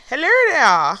Hello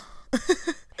there.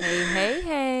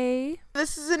 Hey.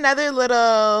 This is another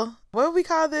little, what do we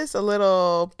call this? A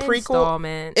little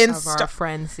prequel? Installment of our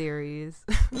Friend series.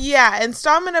 Yeah,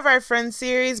 installment of our Friend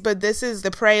series, but this is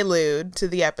the prelude to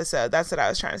the episode. That's what I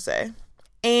was trying to say.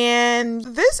 And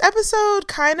this episode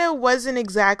kind of wasn't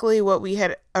exactly what we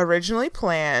had originally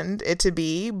planned it to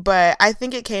be, but I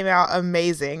think it came out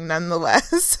amazing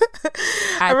nonetheless.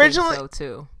 I think so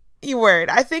too.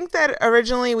 I think that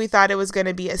originally we thought it was going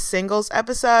to be a singles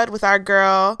episode with our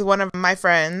girl, one of my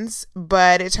friends,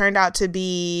 but it turned out to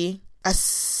be a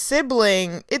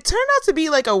sibling. It turned out to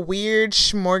be like a weird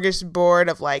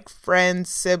smorgasbord of like friends,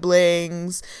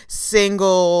 siblings,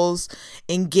 singles,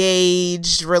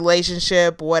 engaged,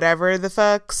 relationship, whatever the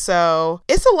fuck. So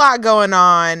it's a lot going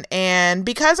on. And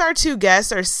because our two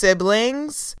guests are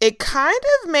siblings, it kind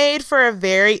of made for a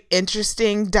very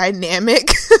interesting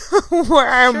dynamic where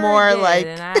I'm more did. like,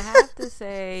 and I have to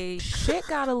say, shit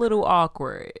got a little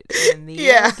awkward, and the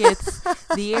air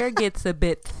gets a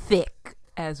bit thick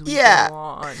as we go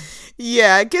on.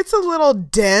 Yeah, it gets a little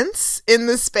dense in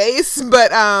the space, but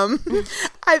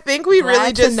I think we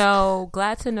glad to know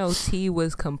T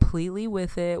was completely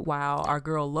with it, while our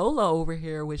girl Lola over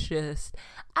here was just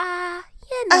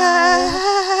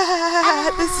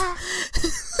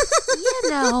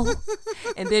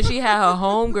and then she had her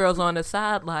homegirls on the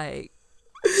side like,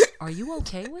 are you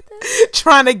okay with it?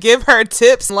 Trying to give her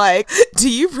tips like, do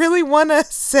you really want to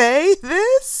say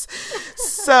this?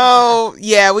 So,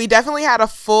 yeah, we definitely had a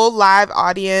full live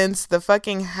audience. The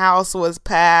fucking house was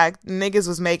packed. Niggas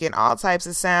was making all types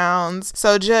of sounds.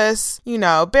 So just,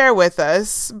 bear with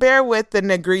us. Bear with the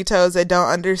negritos that don't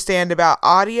understand about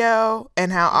audio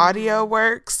and how audio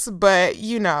works. But,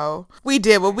 we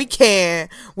did what we can.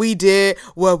 We did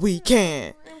what we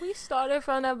can. We started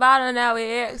from the bottom, now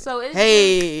we're here. So it's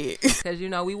because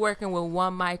we working with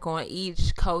one mic on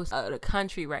each coast of the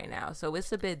country right now, so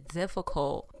it's a bit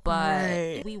difficult,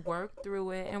 but we worked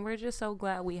through it, and we're just so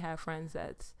glad we have friends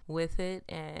that's with it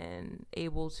and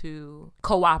able to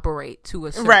cooperate to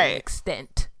a certain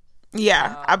extent.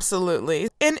 Yeah, absolutely.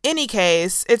 In any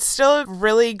case, it's still a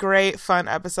really great, fun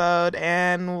episode,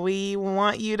 and we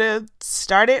want you to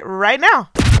start it right now.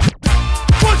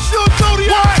 What's your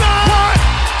zodiac sign?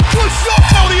 What's your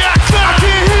zodiac sign? I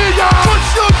can't hear y'all.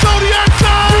 What's your zodiac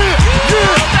sign?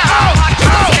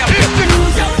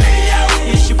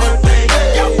 It's your birthday.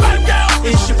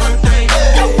 It's your birthday.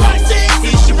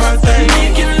 It's your birthday.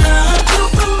 Making love.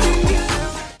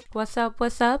 What's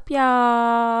up, y'all?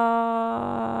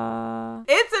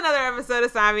 It's another episode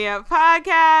of Sign Me Up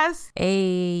Podcast.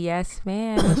 Hey, yes,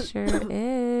 ma'am, it sure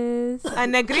is. A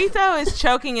negrito is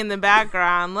choking in the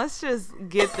background. Let's just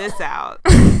get this out.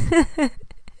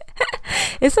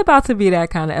 It's about to be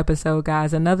that kind of episode,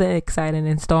 guys. Another exciting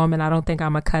installment. I don't think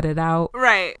I'm gonna cut it out.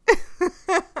 Right.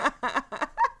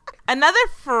 Another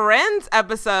Friends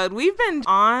episode. We've been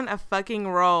on a fucking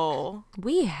roll.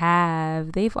 We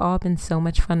have. They've all been so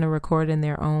much fun to record in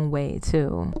their own way,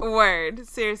 too. Word.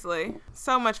 Seriously.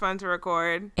 So much fun to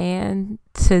record. And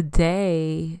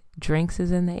today, Drinks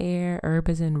is in the air. Herb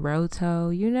is in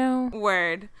Roto,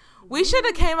 Word. We should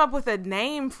have came up with a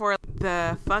name for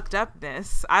the fucked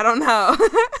upness. I don't know.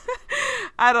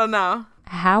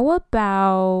 How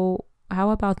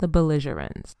about the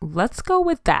belligerents? Let's go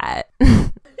with that.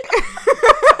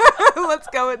 Let's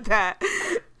go with that.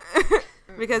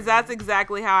 Because that's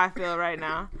exactly how I feel right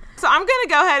now. So I'm going to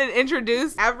go ahead and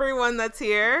introduce everyone that's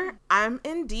here. I'm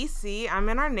in DC. I'm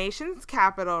in our nation's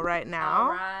capital right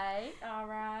now. All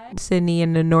right. Sydney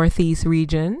in the Northeast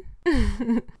region.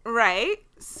 Right.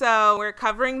 So we're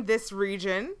covering this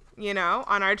region,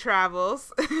 on our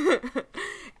travels.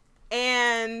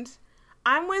 And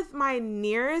I'm with my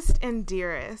nearest and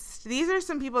dearest. These are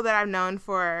some people that I've known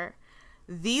for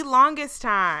the longest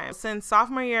time, since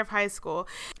sophomore year of high school.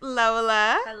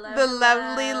 Lola, the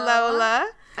lovely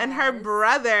Lola, and her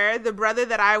brother, the brother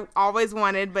that I always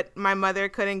wanted, but my mother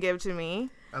couldn't give to me.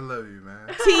 I love you, man.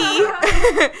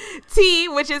 T,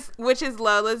 which is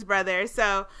Lola's brother.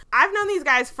 So I've known these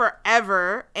guys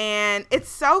forever, and it's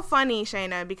so funny,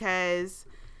 Shayna, because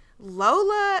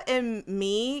Lola and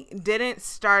me didn't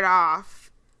start off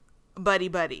buddy.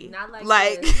 Not like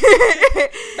but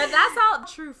that's all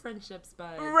true friendships,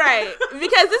 bud. Right.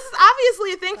 Because this is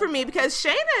obviously a thing for me, because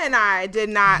Shayna and I did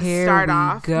not start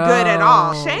off good at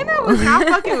all. Shayna was not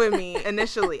fucking with me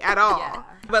initially at all. Yeah.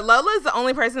 But Lola is the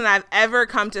only person that I've ever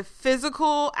come to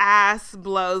physical ass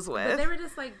blows with. But they were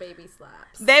just like baby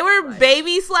slaps. They were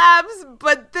baby slaps,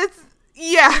 but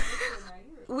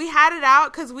we had it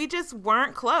out because we just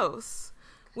weren't close.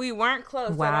 We weren't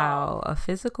close wow, at all. a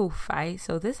physical fight.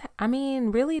 So this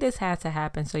had to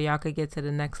happen so y'all could get to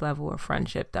the next level of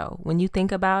friendship, though. When you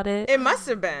think about it. It must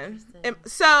have been.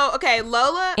 Okay,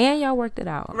 Lola. And y'all worked it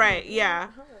out. Right, yeah.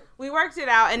 We worked it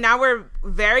out, and now we're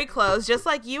very close. Just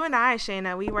like you and I,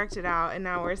 Shayna, we worked it out, and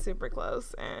now we're super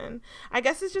close. And I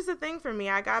guess it's just a thing for me.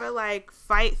 I gotta,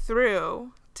 fight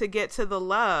through to get to the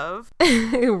love.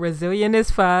 Resilient as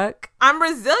fuck. I'm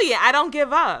resilient. I don't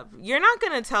give up. You're not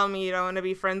gonna tell me you don't want to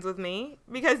be friends with me,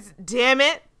 because, damn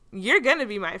it, you're gonna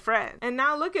be my friend. And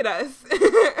now look at us.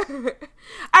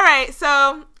 All right,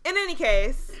 so, in any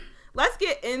case, let's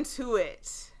get into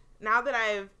it. Now that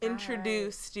I've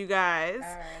introduced you guys,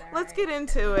 let's get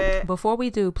into it. Before we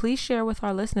do, please share with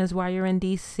our listeners why you're in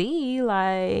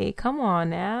DC. Come on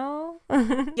now.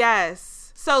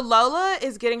 Yes. So Lola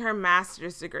is getting her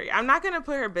master's degree. I'm not going to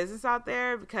put her business out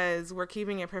there because we're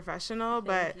keeping it professional,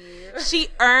 but she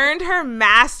earned her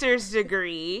master's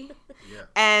degree. Yeah.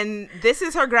 And this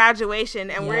is her graduation,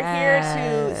 and we're here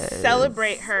to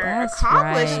celebrate her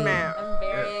accomplishment. Right. I'm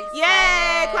very excited.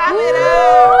 Yay! Clap it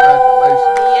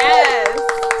up! Yes!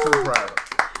 Too proud.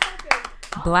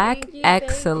 Black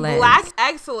excellence. Black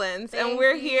excellence. And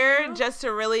we're here just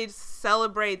to really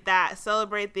celebrate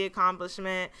the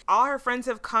accomplishment. All her friends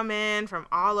have come in from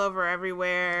all over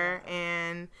everywhere,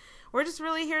 and we're just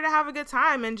really here to have a good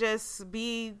time and just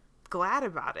be glad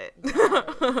about it.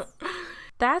 Yes.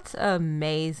 That's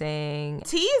amazing.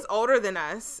 T is older than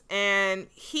us, and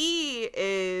he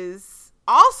is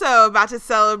also about to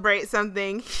celebrate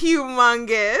something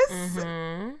humongous.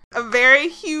 Mm-hmm. A very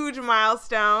huge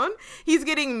milestone. He's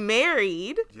getting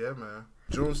married. Yeah, man.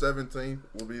 June 17th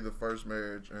will be the first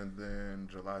marriage, and then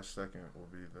July 2nd will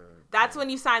be the... That's when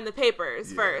you sign the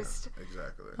papers first.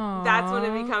 Exactly. Aww. That's when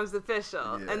it becomes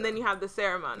official. Yeah. And then you have the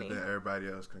ceremony. And then everybody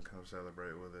else can come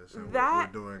celebrate with us. And we're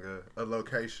doing a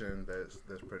location that's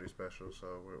pretty special,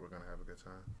 so we're going to have a good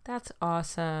time. That's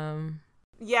awesome.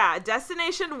 Yeah,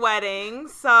 destination wedding,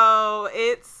 so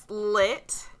it's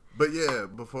lit. But yeah,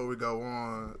 before we go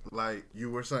on, like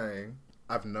you were saying,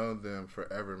 I've known them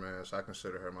forever, man, so I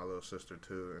consider her my little sister,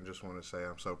 too, and just want to say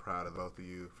I'm so proud of both of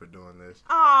you for doing this.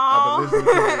 Aww. I've been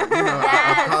listening to it,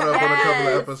 I've caught up on a couple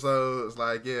of episodes, I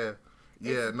like it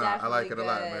a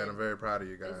lot, man. I'm very proud of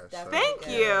you guys. Thank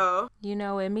you. You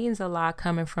know, it means a lot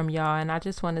coming from y'all, and I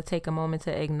just want to take a moment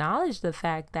to acknowledge the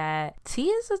fact that T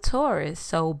is a Taurus,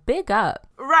 so big up.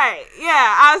 Right.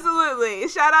 Yeah, absolutely.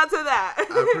 Shout out to that. I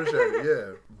appreciate it,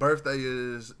 yeah. Birthday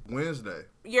is Wednesday.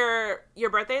 Your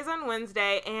birthday is on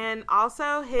Wednesday, and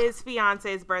also his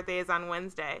fiance's birthday is on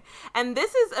Wednesday. And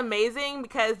this is amazing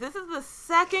because this is the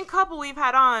second couple we've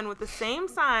had on with the same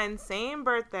sign, same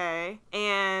birthday.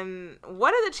 And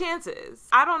what are the chances?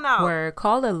 I don't know. Word,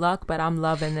 call it luck, but I'm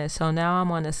loving this. So now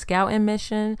I'm on a scouting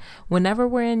mission. Whenever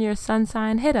we're in your sun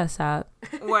sign, hit us up.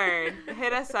 Word,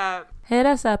 hit us up. Hit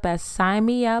us up at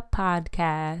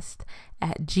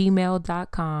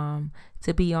signmeuppodcast@gmail.com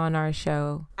to be on our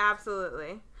show.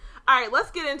 Absolutely. All right,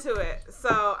 let's get into it.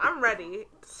 So I'm ready.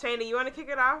 Shayna, you want to kick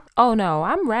it off? Oh, no,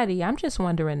 I'm ready. I'm just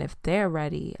wondering if they're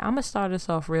ready. I'm going to start us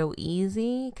off real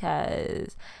easy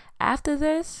because after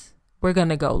this, we're going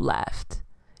to go left.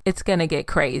 It's going to get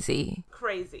crazy.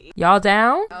 Crazy. Y'all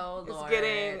down? Oh, Lord.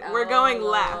 We're going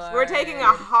left. We're taking a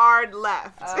hard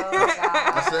left. Oh, God.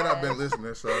 I said I've been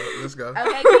listening, so let's go.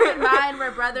 Okay, keep in mind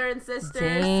we're brother and sister.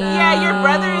 Damn. So. Yeah, you're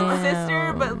brother and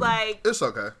sister, but It's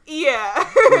okay. yeah.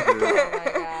 Oh, my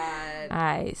God. All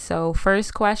right, so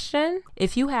first question.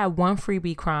 If you had one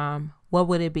freebie crime, what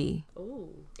would it be?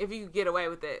 Ooh. If you could get away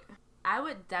with it. I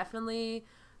would definitely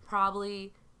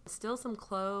probably steal some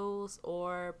clothes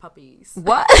or puppies.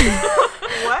 What?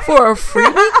 What? For a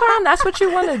freebie crime? That's what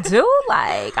you want to do?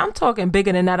 Like, I'm talking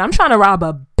bigger than that. I'm trying to rob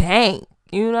a bank,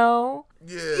 you know?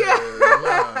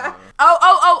 Yeah.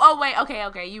 Oh, wait.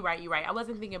 Okay. You right. I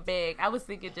wasn't thinking big. I was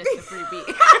thinking just a freebie.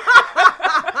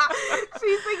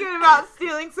 She's thinking about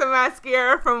stealing some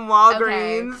mascara from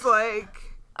Walgreens.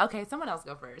 Okay, someone else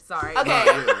go first. Sorry. Okay,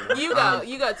 Yeah.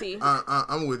 you go, T.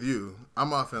 I'm with you.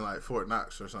 I'm off in like Fort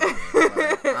Knox or something.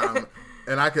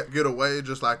 And I could get away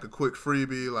just like a quick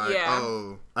freebie,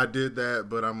 oh, I did that,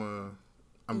 but I'm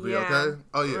be okay.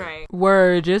 Oh yeah. Right.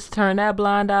 Word, just turn that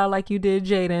blind eye like you did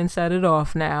Jada and set it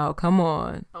off now. Come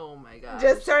on. Oh my God.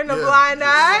 Just turn the blind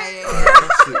eye.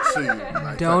 See you.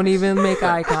 Like, Don't even make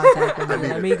eye contact with me.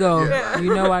 Let me go. Yeah.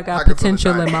 You know I got I can feel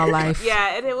potential the in my time. life.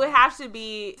 Yeah, and it would have to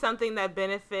be something that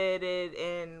benefited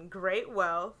in great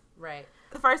wealth. Right.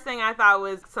 The first thing I thought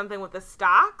was something with the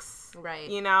stocks. Right.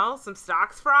 You know, some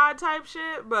stocks fraud type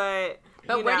shit, but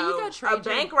where do you go trade a your-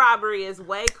 bank robbery is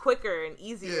way quicker and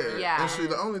easier. Yeah. And see,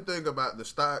 the only thing about the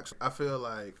stocks, I feel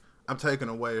like I'm taking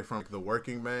away from the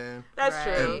working man. That's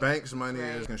true. And Banks' money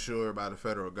is insured by the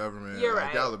federal government. You're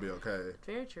right. Y'all will be okay.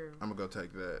 Very true. I'm going to go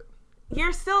take that.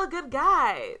 You're still a good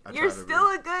guy. You're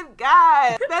still a good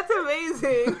guy. That's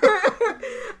amazing.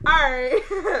 All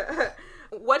right.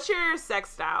 What's your sex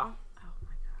style? Oh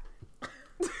my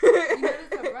god. You know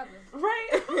this her brother.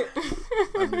 Right.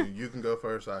 I mean, you can go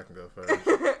first. I can go first.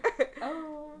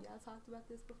 Oh, y'all talked about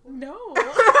this before? No.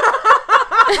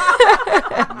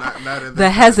 not in the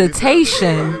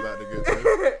hesitation.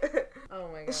 Oh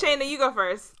my god. Shayna, you go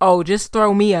first. Oh, just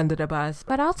throw me under the bus.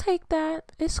 But I'll take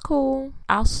that. It's cool.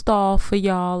 I'll stall for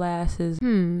y'all asses.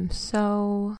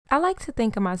 So I like to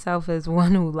think of myself as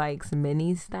one who likes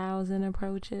many styles and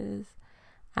approaches.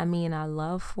 I mean, I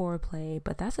love foreplay,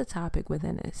 but that's a topic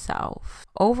within itself.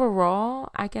 Overall,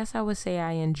 I guess I would say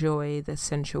I enjoy the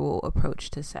sensual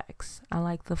approach to sex. I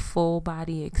like the full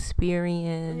body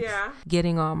experience. Yeah.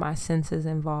 Getting all my senses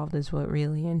involved is what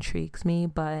really intrigues me,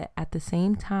 but at the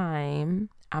same time,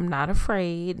 I'm not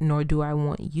afraid, nor do I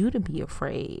want you to be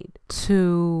afraid,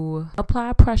 to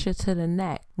apply pressure to the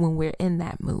neck when we're in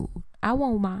that mood. I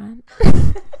won't mind.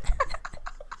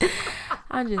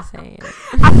 I'm just saying.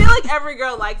 I feel like every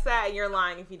girl likes that, and you're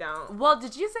lying if you don't. Well,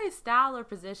 did you say style or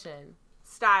position?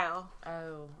 Style.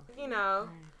 Oh. You know,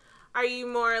 are you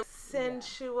more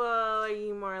sensual? Are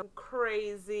you more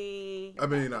crazy? I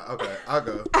mean, okay, I'll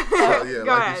go. So, yeah, Go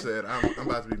like ahead. you said, I'm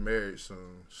about to be married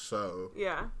soon. So,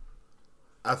 Yeah.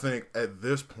 I think at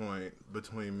this point,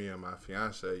 between me and my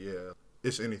fiance,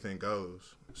 it's anything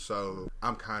goes. So,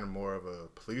 I'm kind of more of a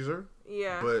pleaser.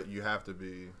 Yeah. But you have to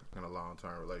be in a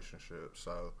long-term relationship.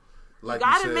 So, like you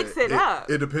gotta said, mix it up.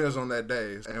 It depends on that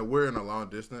day. And we're in a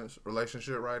long-distance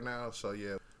relationship right now. So,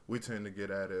 yeah, we tend to get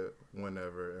at it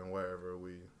whenever and wherever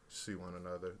we see one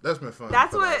another. That's been fun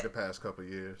for like the past couple of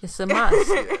years. It's a must.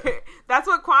 That's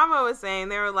what Kwame was saying.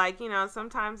 They were like,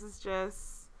 sometimes it's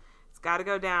got to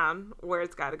go down where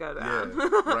it's got to go down. Yeah,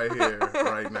 right here,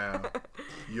 right now.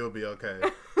 You'll be okay.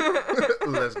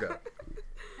 Let's go.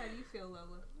 How do you feel, Lola?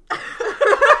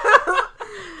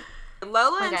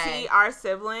 Lola and T are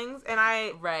siblings, and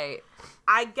I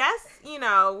guess,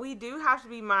 we do have to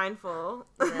be mindful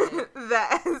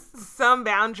that some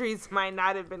boundaries might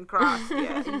not have been crossed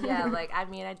yet. Yeah,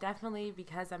 I definitely,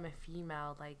 because I'm a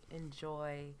female,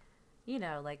 enjoy,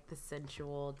 the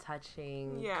sensual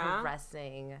touching,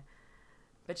 caressing.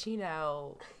 But,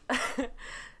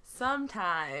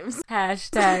 sometimes.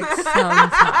 Hashtag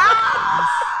sometimes.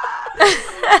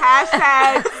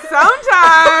 Hashtag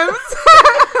sometimes.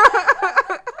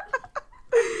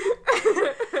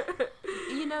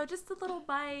 Just a little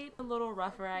bite, a little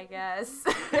rougher, I guess.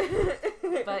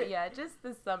 But yeah, just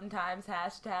the sometimes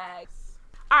hashtag.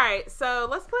 All right, so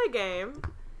let's play a game.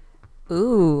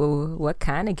 Ooh, what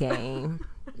kind of game?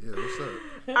 Yeah, what's up?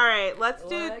 All right, let's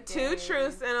do 2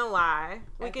 truths and a lie.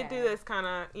 We could do this kind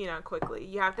of, quickly.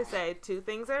 You have to say 2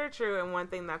 things that are true and 1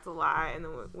 thing that's a lie, and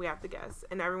then we have to guess.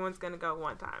 And everyone's going to go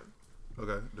 1 time.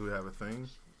 Okay, do we have a thing?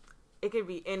 It could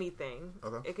be anything.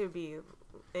 Okay. It could be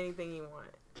anything you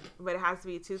want. But it has to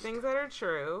be 2 things that are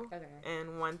true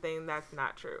and 1 thing that's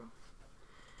not true.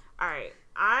 All right,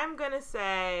 I'm going to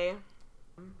say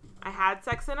I had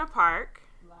sex in a park.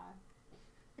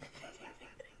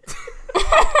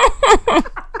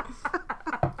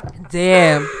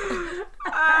 Damn.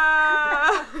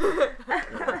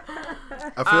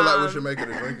 I feel like we should make it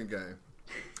a drinking game.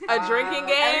 A drinking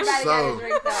game?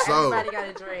 Everybody got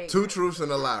a drink. 2 truths and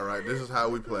a lie, right? This is how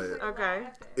we play it. Okay.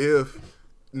 If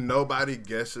nobody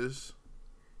guesses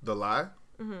the lie,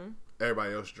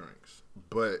 everybody else drinks.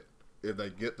 But if they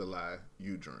get the lie,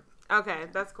 you drink. Okay,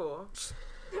 that's cool.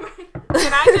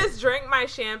 Can I just drink my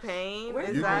champagne?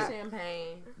 Where's my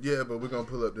champagne? Yeah, but we're going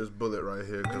to pull up this bullet right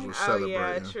here because we're celebrating.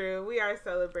 Oh, yeah, true. We are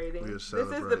celebrating. This is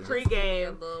the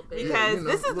pregame because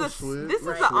this is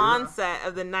the onset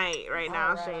of the night right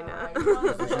now, Shayna.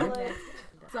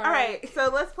 All right, so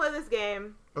let's play this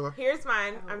game. Okay. Here's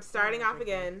mine. I'm starting off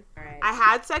again. Right. I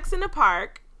had sex in a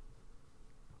park.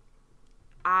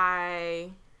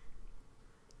 I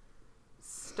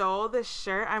stole the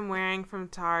shirt I'm wearing from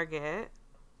Target.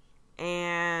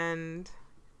 And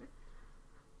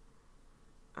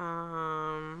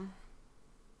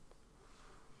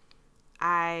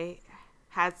I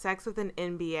had sex with an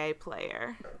NBA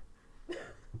player.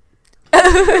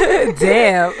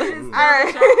 Damn. All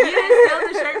right. You didn't steal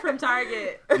the shirt from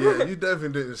Target. Yeah, you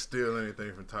definitely didn't steal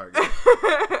anything from Target.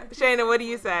 Shayna, what do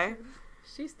you say?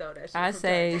 She stole that shit. I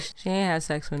say she ain't had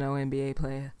sex with no NBA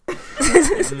player.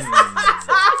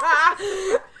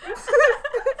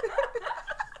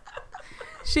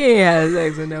 She ain't had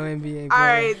sex with no NBA player. All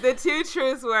right, the two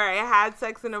truths were I had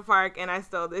sex in a park and I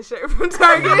stole this shirt from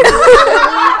Target.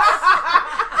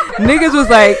 Niggas was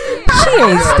like, she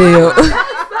ain't steal.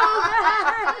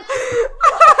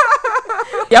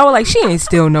 Y'all were like, she ain't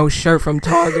steal no shirt from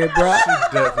Target, bro. She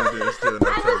definitely didn't steal no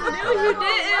shirt from Target.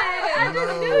 I knew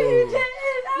you did.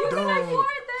 You can afford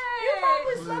that. You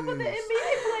probably slept with the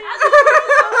NBA player.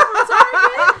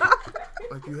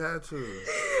 Like you had to.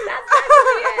 That's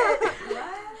actually it.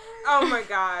 Oh my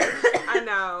gosh. I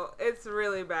know. It's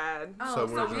really bad. So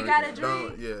we're we gotta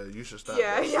drink. You should stop.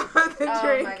 Yeah, that. you have to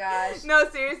drink. Oh my gosh. No,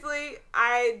 seriously,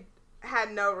 I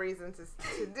had no reason to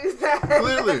do that.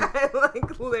 Clearly.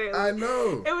 Like, literally. I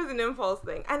know. It was an impulse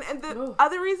thing. And the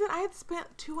other reason, I had spent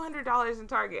 $200 in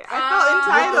Target. I felt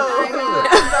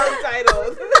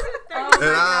entitled.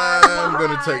 And I'm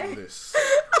going to take this.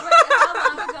 Wait,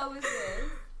 how long ago was this?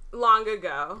 Long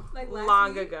ago. Like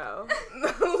long week? ago.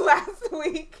 Last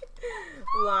week.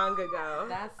 Long ago.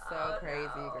 That's so crazy,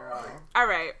 girl. All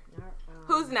right.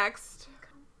 Who's next?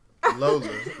 Lola.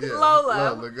 Yeah.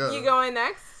 Lola. Go. You going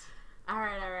next? All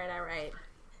right.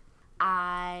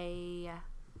 I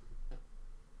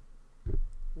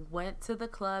went to the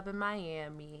club in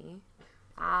Miami.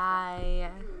 I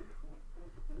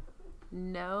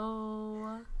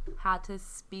know how to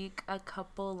speak a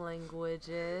couple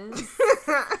languages.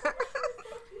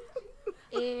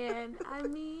 And I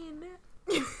mean,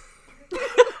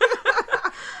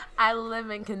 I live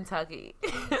in Kentucky.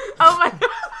 Oh my God.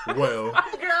 Well,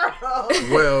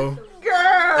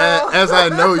 Girl. as I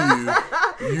know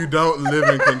you don't live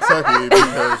in Kentucky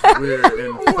because we're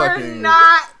in fucking.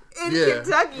 Not in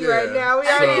Kentucky right now. We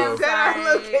already So, set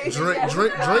our location.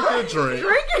 Drink your drink.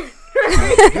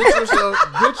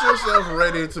 Get yourself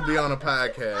ready to be on a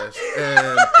podcast,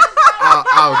 and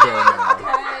I'll go now.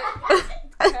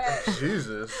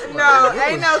 Jesus. No,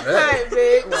 ain't no cut,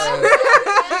 bitch.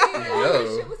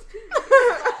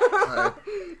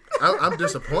 I'm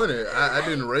disappointed. I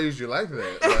didn't raise you like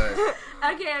that.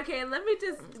 Okay. Let me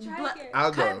just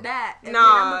I'll cut go. that. And No,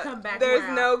 then I'm gonna come back there's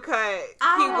around. no cut. Keep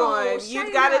Oh, going. You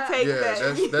straight gotta up. take that.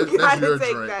 That's You your gotta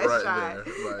take drink that right shot.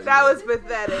 there. Like, That was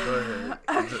pathetic. Go ahead.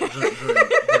 Drink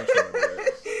some of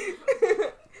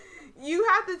that. You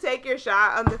have to take your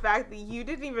shot on the fact that you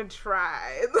didn't even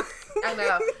try. I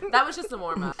know. That was just a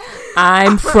warm up.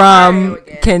 I'm from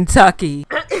Kentucky.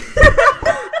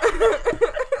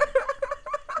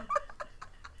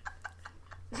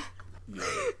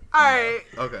 All right.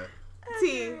 Okay.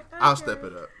 T. I'll step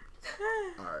it up.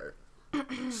 All right.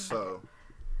 So,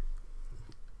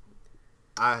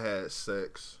 I had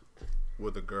sex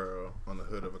with a girl on the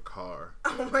hood of a car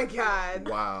Oh my God.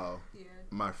 while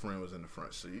my friend was in the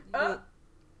front seat. That's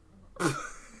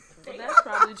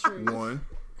probably true. 1.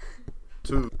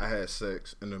 2. I had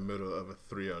sex in the middle of a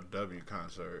 3LW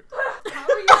concert.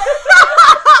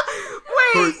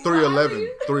 Wait. 311.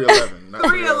 311. Not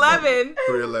 311.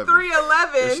 311.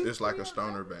 311. It's like a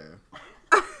stoner band.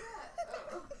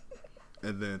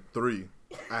 And then 3,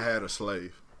 I had a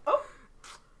slave.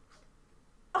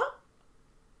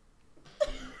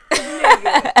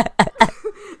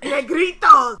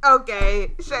 Negritos.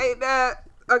 Okay, Shayna.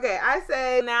 Okay, I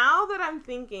say now that I'm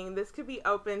thinking this could be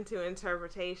open to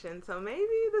interpretation, so maybe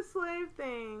the slave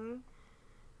thing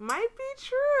might be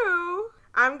true.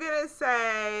 I'm gonna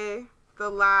say the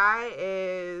lie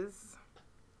is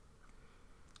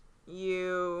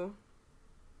you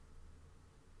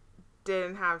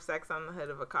didn't have sex on the hood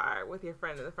of a car with your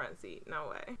friend in the front seat. No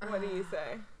way. What do you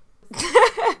say?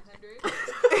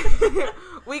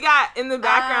 We got in the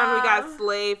background. We got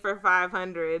slave for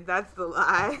 500. That's the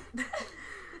lie.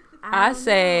 I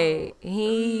say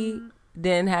he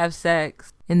didn't have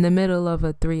sex in the middle of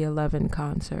a 311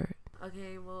 concert.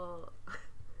 Okay, well,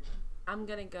 I'm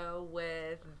gonna go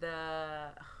with the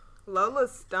Lola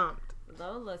stumped.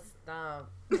 Lola stump.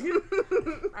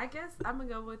 I guess I'm gonna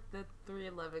go with the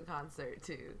 311 concert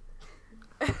too.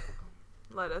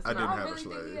 Let us know. I didn't have a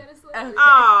slave.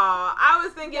 Oh, I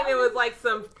was thinking it was like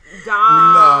some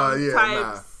Dom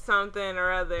type something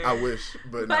or other. I wish,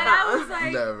 but But I was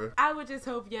like, never. I would just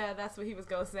hope, that's what he was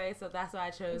gonna say, so that's why I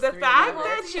chose. The fact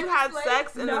 311. that you had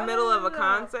sex in the middle of a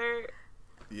concert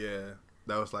Yeah,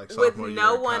 that was like with sophomore year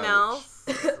no in one college. else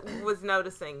was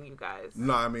noticing you guys.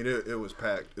 No, I mean it was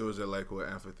packed. It was at Lakewood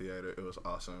Amphitheater. It was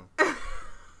awesome.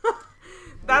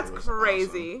 That's It was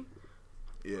crazy. awesome.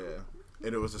 Yeah,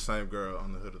 and it was the same girl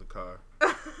on the hood of the car.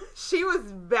 She was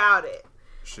about it.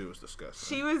 She was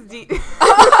disgusting. She was deep.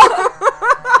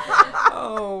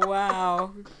 Oh,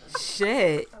 wow.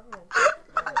 Shit.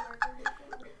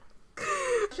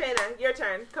 Shayna, your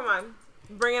turn. Come on.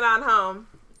 Bring it on home.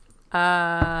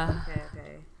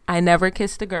 Okay. I never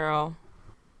kissed a girl.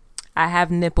 I have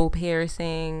nipple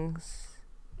piercings.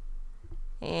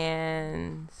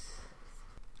 And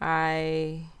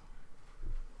I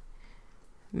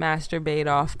masturbate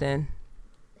often.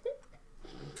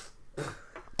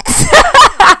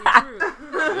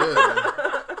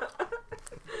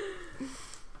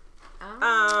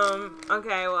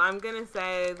 Okay, well, I'm gonna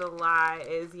say the lie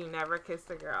is you never kissed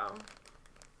a girl.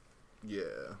 Yeah,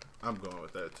 I'm going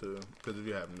with that too. Because if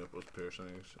you have nipples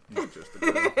piercings, you just a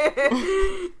girl.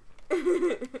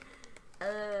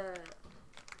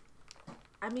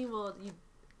 I mean, well, you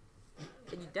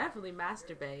definitely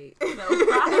masturbate. So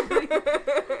probably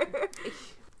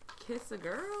kiss a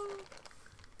girl.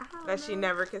 That she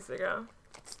never kissed a girl.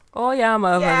 Oh, y'all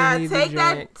motherfuckers need to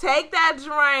drink. Take that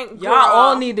drink, girl. Y'all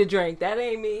all need to drink. That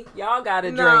ain't me. Y'all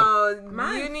gotta drink. No,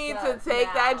 you need to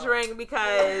take that drink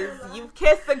because you've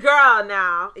kissed a girl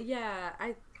now. Yeah,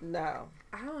 I don't know.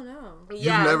 You've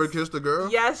never kissed a girl?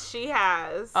 Yes, she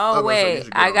has. Oh, wait.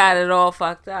 I got it all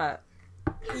fucked up.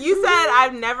 You said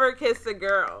I've never kissed a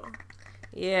girl.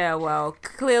 Yeah, well,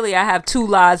 clearly I have 2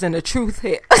 lies and a truth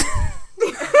here.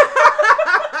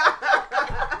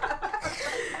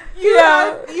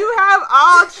 You have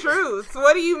all truths.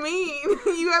 What do you mean?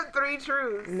 You have 3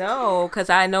 truths. No, because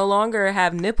I no longer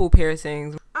have nipple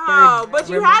piercings. Oh, but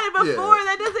you had it before. Yeah.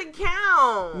 That doesn't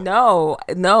count.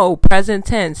 No. Present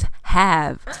tense.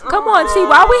 Have. Come on, see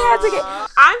why we had to get.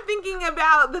 I'm thinking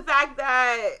about the fact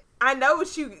that I know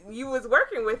what you was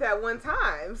working with at one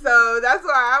time, so that's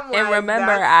why I'm like. And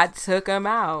remember, I took them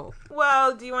out.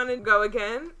 Well, do you want to go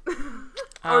again,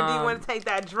 or do you want to take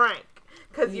that drink?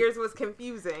 Because yours was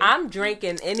confusing. I'm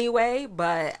drinking anyway,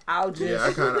 but I'll just. Yeah,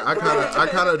 I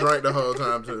kind of drank the whole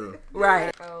time too.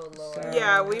 Right. Oh Lord.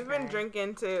 Yeah, we've been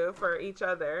drinking too for each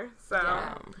other. So,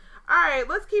 all right,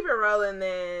 let's keep it rolling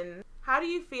then. How do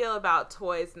you feel about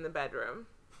toys in the bedroom?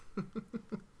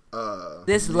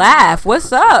 This laugh.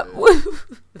 What's up?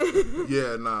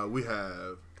 Yeah, we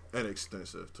have an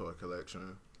extensive toy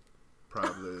collection.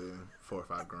 Probably $4 or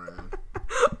 $5 grand.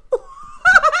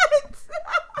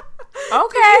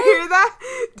 Okay. Did you hear that?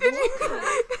 Did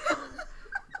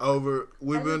you?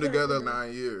 We've been together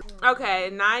 9 years. Okay,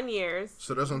 9 years.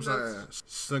 So that's what I'm saying.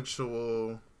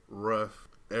 Sensual, rough,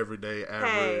 everyday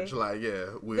average. Hey, like, yeah.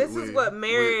 This is what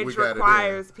marriage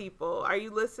requires, people. Are you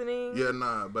listening? Yeah,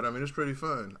 but I mean, it's pretty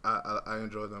fun. I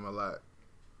enjoy them a lot.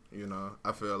 You know,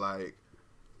 I feel like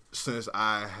since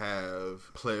I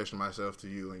have pledged myself to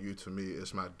you and you to me,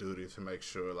 it's my duty to make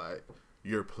sure, like,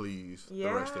 you're pleased the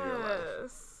rest of your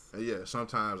life. And yeah,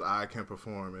 sometimes I can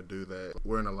perform and do that.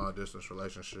 We're in a long distance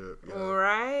relationship.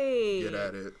 Right. Get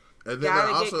at it. And then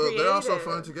they're also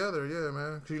fun together. Yeah,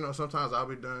 man. 'Cause, sometimes I'll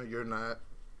be done, you're not.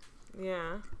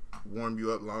 Yeah. Warm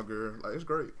you up longer. Like, it's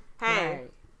great. Hey, right.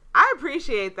 I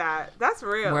appreciate that. That's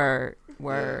real. Word.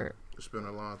 Yeah, it's been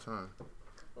a long time.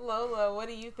 Lola, what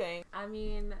do you think? I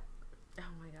mean,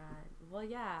 oh my God. Well,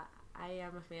 yeah, I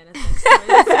am a fan of sex toys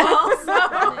as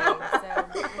well.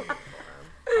 So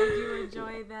I do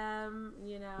enjoy them,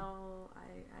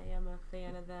 I am a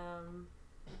fan of them.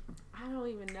 I don't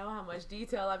even know how much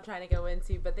detail I'm trying to go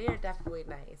into, but they are definitely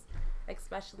nice.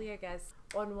 Especially, I guess,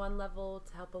 on one level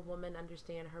to help a woman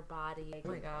understand her body. Oh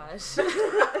my gosh.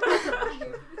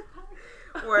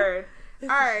 Word. All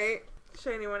right.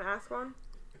 Shani, want to ask one?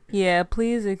 Yeah,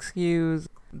 please excuse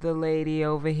the lady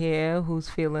over here who's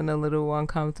feeling a little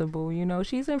uncomfortable.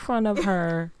 She's in front of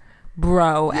her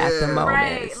bro at the moment.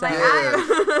 Right. So.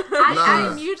 Like,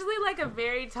 I'm usually like a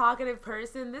very talkative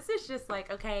person. This is just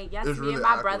like, okay, yes, me really and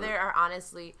my brother are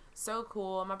honestly so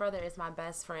cool. My brother is my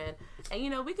best friend.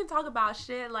 And, we can talk about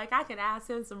shit. Like, I can ask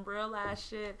him some real ass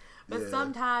shit. But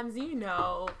sometimes, Yeah.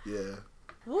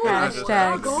 Ooh,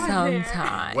 hashtag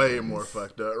sometimes. Way more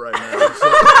fucked up right now. So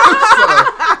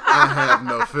I have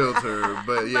no filter.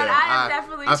 But yeah,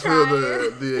 I feel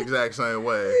the exact same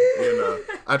way.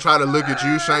 I try to look at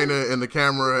you, Shayna, in the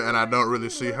camera, and I don't really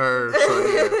see her. So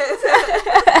yeah,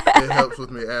 it helps with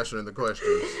me answering the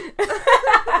questions.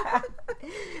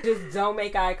 Just don't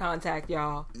make eye contact,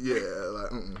 y'all. Yeah, like,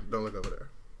 don't look over there.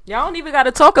 Y'all don't even got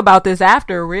to talk about this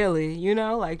after, really.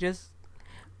 Like, just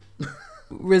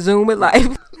resume with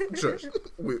life. Sure.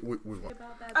 We won't.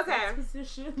 Okay.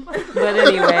 But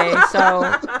anyway, so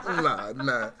not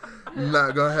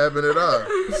gonna happen at all.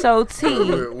 So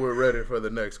T, we're ready for the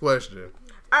next question.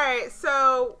 All right.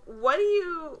 So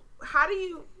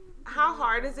how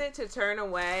hard is it to turn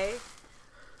away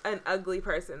an ugly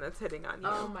person that's hitting on you?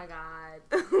 Oh my God.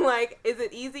 Like, is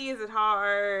it easy? Is it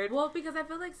hard? Well, because I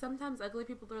feel like sometimes ugly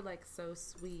people are like so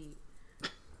sweet.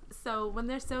 So when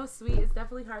they're so sweet, it's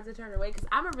definitely hard to turn away because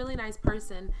I'm a really nice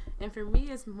person. And for me,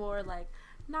 it's more like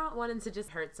not wanting to just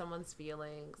hurt someone's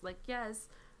feelings. Like, yes,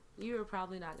 you are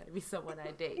probably not going to be someone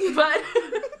I date, but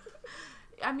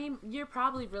I mean, you're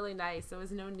probably really nice, so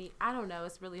there's no need. I don't know.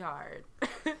 It's really hard.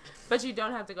 But you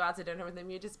don't have to go out to dinner with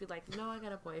them. You just be like, no, I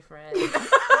got a boyfriend.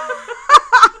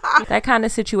 That kind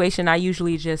of situation, I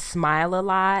usually just smile a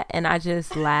lot and I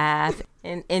just laugh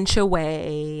and inch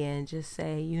away and just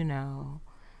say, you know,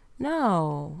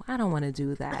 no, I don't want to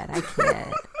do that.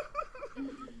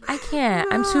 I can't.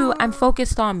 I'm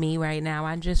focused on me right now.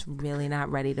 I'm just really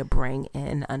not ready to bring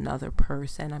in another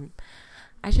person.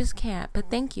 I just can't. But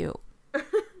thank you.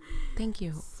 Thank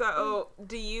you. So,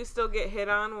 do you still get hit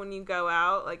on when you go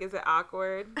out? Like, is it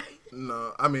awkward?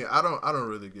 No, I mean, I don't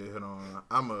really get hit on.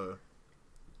 I'm a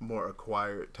more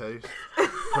acquired taste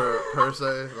per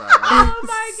se. Like,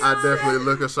 I definitely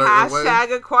look a certain way.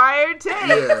 # acquired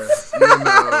taste. Yeah, you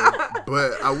know.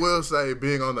 But I will say,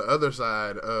 being on the other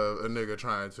side of a nigga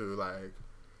trying to like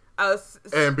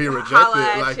and be rejected,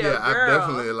 like I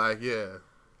definitely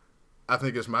I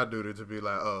think it's my duty to be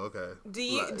like, oh, okay. Do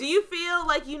you feel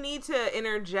like you need to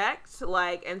interject,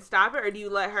 like, and stop it, or do you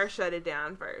let her shut it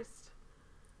down first?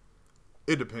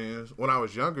 It depends. When I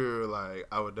was younger, like,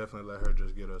 I would definitely let her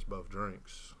just get us both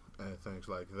drinks and things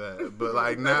like that. But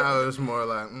like now, it's more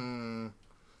like,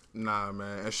 nah,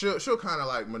 man. And she'll kind of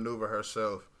like maneuver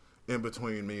herself in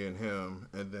between me and him,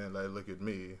 and then like look at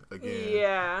me again.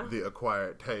 Yeah. The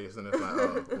acquired taste, and it's like,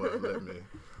 oh, well, let me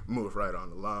move right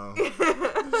on along.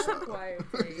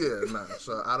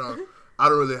 So I don't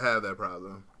really have that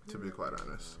problem, to be quite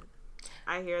honest.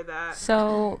 I hear that.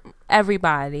 So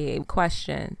everybody,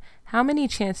 question: how many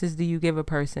chances do you give a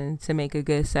person to make a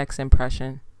good sex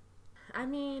impression? I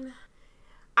mean,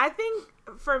 I think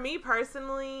for me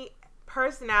personally,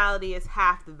 personality is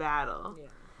half the battle. Yeah.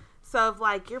 So if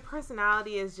like your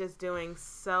personality is just doing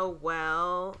so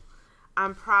well,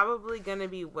 I'm probably gonna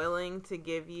be willing to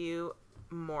give you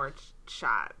more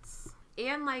shots.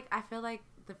 And like, I feel like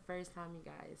the first time you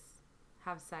guys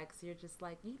have sex, you're just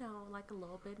like, you know, like a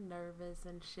little bit nervous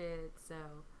and shit. So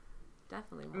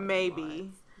definitely more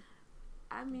maybe.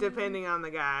 I mean, depending on the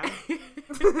guy.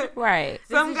 Right.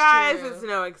 Some guys, true. It's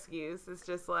no excuse. It's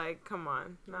just like, come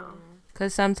on, no.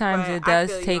 Because sometimes it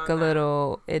does take a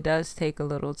little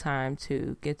time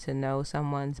to get to know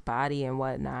someone's body and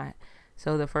whatnot.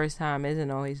 So the first time isn't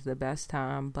always the best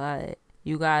time, but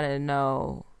you gotta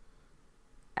know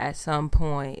at some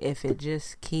point if it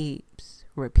just keeps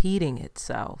repeating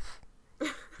itself.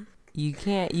 You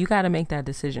gotta make that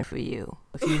decision for you.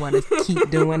 If you want to keep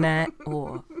doing that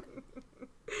or...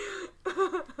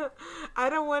 I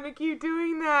don't want to keep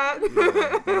doing that.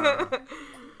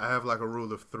 I have like a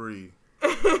rule of 3.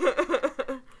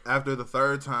 After the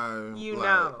third time,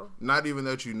 not even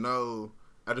that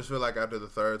I just feel like after the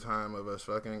third time of us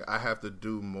fucking, I have to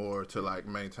do more to like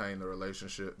maintain the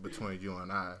relationship between you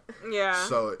and I. Yeah.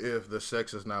 So if the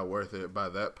sex is not worth it by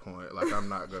that point, like I'm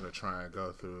not gonna try and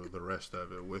go through the rest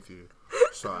of it with you.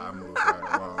 So I move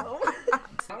right along.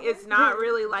 It's not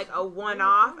really like a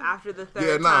one-off after the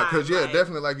third time. Because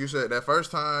definitely like you said, that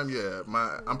first time,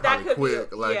 I'm probably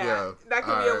quick. That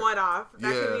could be a one-off.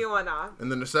 Could be a one-off.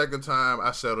 And then the second time,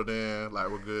 I settled in, like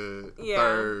we're good. Yeah.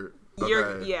 Third.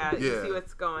 You see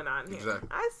what's going on here. Exactly.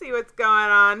 I see what's going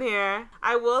on here.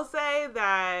 I will say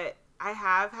that I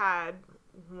have had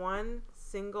one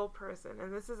single person,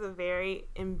 and this is a very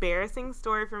embarrassing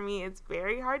story for me. It's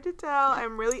very hard to tell.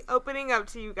 I'm really opening up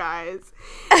to you guys,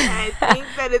 and I think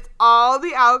that it's all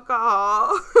the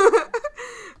alcohol.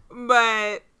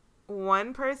 But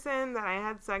one person that I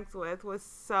had sex with was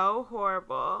so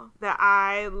horrible that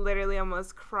I literally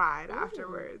almost cried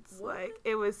afterwards. What? Like,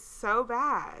 it was so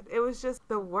bad. It was just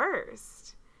the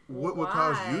worst. What would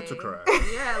cause you to cry?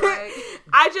 Yeah, like,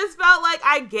 I just felt like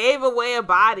I gave away a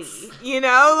body, you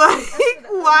know? Like,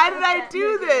 why did I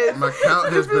do this? My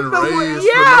count has been raised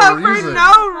for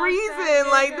no reason.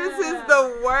 Like, this is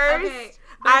the worst. Okay.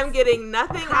 I'm getting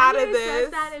nothing out of this.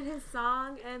 Says that in his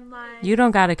song, and like, you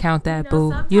don't gotta count that,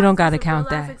 boo. You don't gotta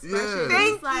count that.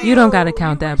 Thank you. You don't gotta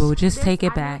count that, boo. Just take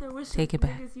it back. Take it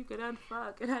back. Niggas you could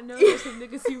unfuck, and I know there's some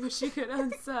niggas you wish you could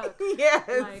unsuck. Yes.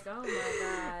 Like, oh my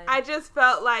god. I just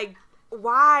felt like,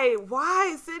 why,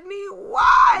 Sydney?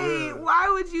 Why? Yeah. Why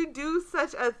would you do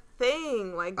such a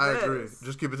thing like this? I agree.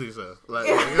 Just keep it to yourself. Like,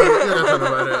 you don't talk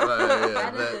about it.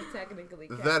 Like, that technically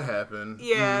count. That happened.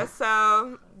 Yeah.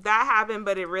 So that happened,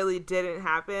 but it really didn't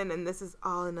happen, and this is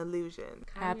all an illusion.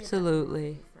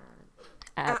 Absolutely.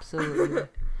 Absolutely.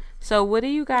 So what do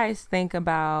you guys think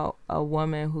about a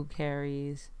woman who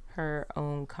carries her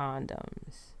own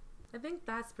condoms? I think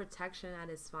that's protection at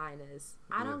its finest.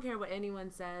 I don't care what anyone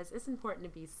says. It's important to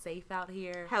be safe out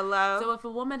here. Hello. So if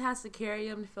a woman has to carry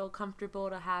him to feel comfortable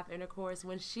to have intercourse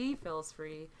when she feels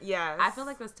free, yes, I feel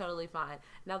like that's totally fine.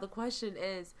 Now the question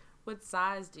is, what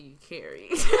size do you carry?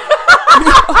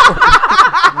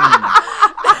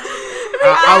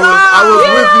 I was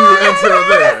with you until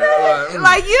then.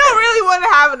 Like, you don't really want to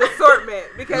have an assortment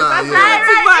because that's too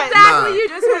much. Exactly. You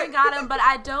just went and got him, but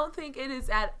I don't think it is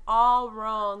at all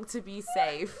wrong to be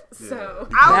safe. Yeah. So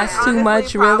that's too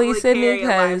much, really, Sydney.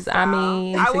 Because I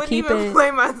mean, I wouldn't even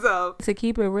blame myself. To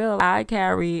keep it real, I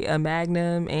carry a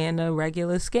Magnum and a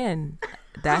regular skin.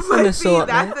 That's an assortment.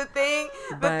 That's the thing.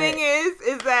 The thing is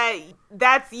that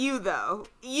that's you, though.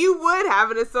 You would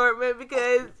have an assortment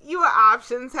because you are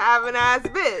options having ass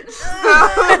bitch.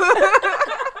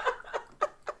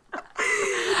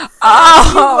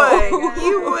 So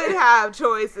you would have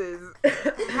choices.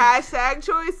 Hashtag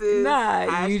choices. Nah,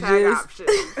 hashtag you just options.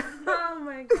 Oh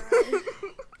my god.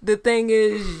 The thing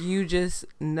is, you just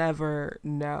never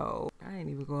know. I ain't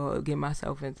even gonna get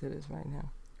myself into this right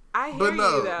now. I hear you,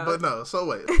 though. But no. So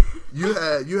wait,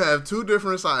 you have two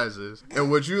different sizes, and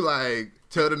would you like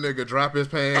tell the nigga drop his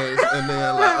pants and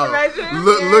then like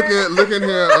look in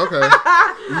here, okay,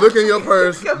 look in your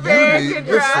purse. You need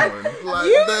this one. Like,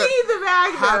 you need the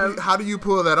Magnum. How do you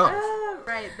pull that off?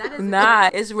 Right,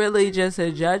 that is it's really just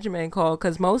a judgment call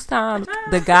because most times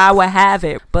the guy will have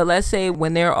it, but let's say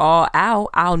when they're all out,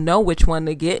 I'll know which one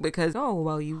to get because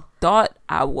you thought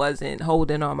I wasn't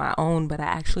holding on my own, but I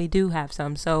actually do have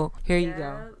some, so here you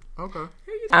go. Okay.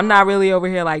 I'm not really over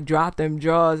here like drop them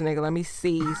drawers, nigga. Let me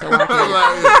see so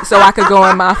I could go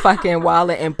in my fucking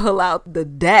wallet and pull out the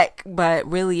deck. But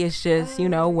really, it's just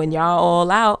when y'all all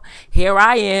out, here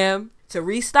I am to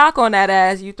restock on that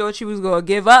ass. You thought you was gonna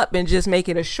give up and just make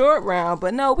it a short round,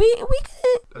 but no, we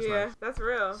could. That's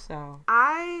real. So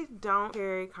I don't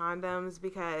carry condoms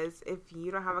because if you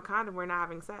don't have a condom, we're not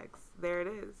having sex. There it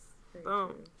is. Very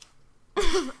boom.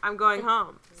 I'm going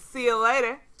home. See you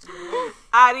later.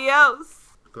 Adios.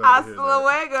 Hasta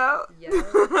luego.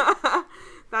 Yeah.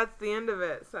 That's the end of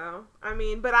it. So, I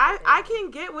mean, but I can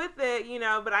get with it,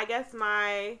 but I guess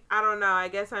I don't know. I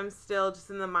guess I'm still just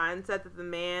in the mindset that the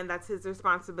man, that's his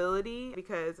responsibility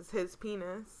because it's his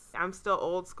penis. I'm still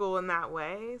old school in that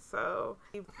way. So.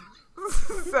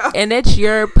 And it's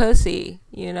your pussy,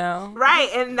 Right.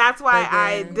 And that's why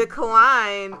I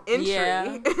decline entry.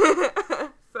 Yeah.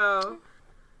 So.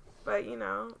 But,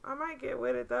 I might get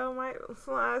with it, though. Might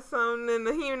slide something in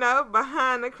the,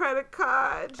 behind the credit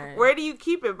card. Right. Where do you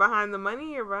keep it? Behind the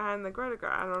money or behind the credit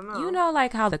card? I don't know.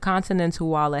 Like how the Continental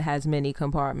wallet has many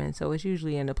compartments. So it's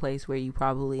usually in a place where you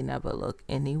probably never look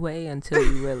anyway until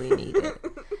you really need it.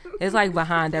 It's like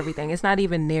behind everything. It's not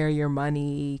even near your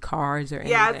money, cards, or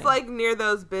anything. Yeah, it's like near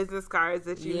those business cards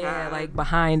that you have. Yeah, like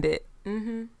behind it.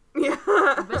 Mm-hmm. Yeah.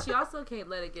 But you also can't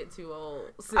let it get too old.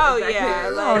 So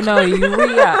no, you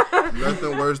re-up.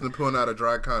 Nothing worse than pulling out a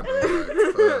dry condom.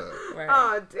 Right.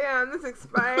 Oh, damn, this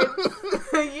expired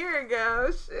a year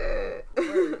ago. Shit.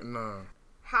 No.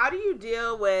 How do you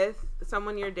deal with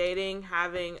someone you're dating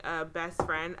having a best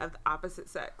friend of the opposite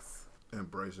sex?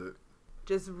 Embrace it.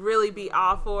 Just really be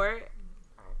all for it?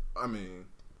 I mean,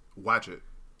 watch it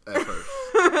at first.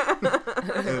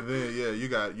 And then, you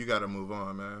got to move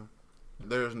on, man.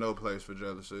 There's no place for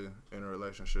jealousy in a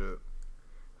relationship.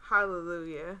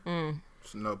 Hallelujah.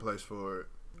 There's no place for it.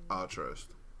 All trust.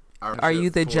 Are you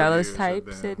the jealous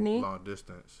type, Sydney? Long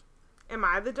distance. Am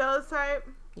I the jealous type?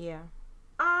 Yeah.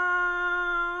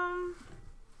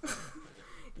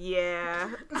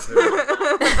 Yeah.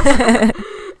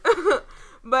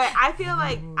 But I feel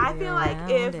like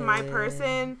if my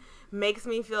person makes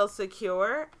me feel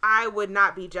secure, I would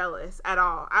not be jealous at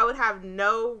all. I would have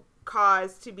no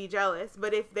cause to be jealous.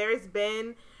 But if there's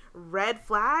been red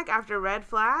flag after red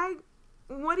flag,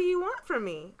 what do you want from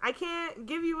me? I can't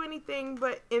give you anything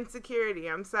but insecurity.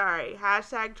 I'm sorry.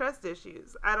 Hashtag trust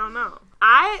issues. I don't know.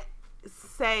 I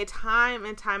say time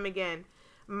and time again,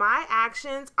 my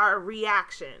actions are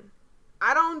reaction.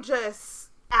 I don't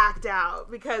just act out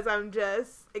because I'm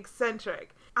just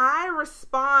eccentric. I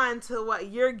respond to what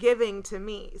you're giving to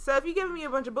me. So if you're giving me a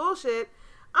bunch of bullshit,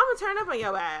 I'm going to turn up on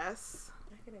your ass.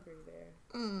 I can agree there.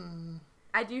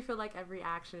 I do feel like every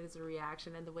action is a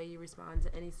reaction, and the way you respond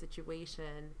to any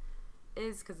situation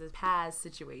is because it's past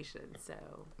situation. So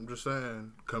I'm just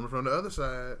saying, coming from the other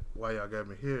side, why y'all got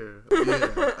me here?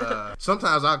 Yeah.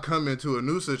 Sometimes I come into a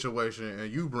new situation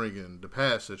and you bring in the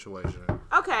past situation.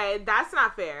 Okay, that's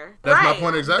not fair. That's my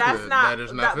point exactly. That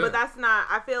is not fair. But that's not.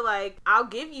 I feel like I'll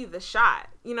give you the shot.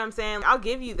 You know what I'm saying? I'll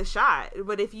give you the shot.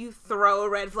 But if you throw a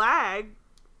red flag,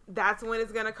 that's when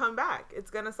it's gonna come back.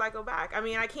 It's gonna cycle back. I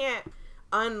mean, I can't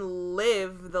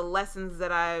unlive the lessons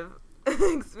that I've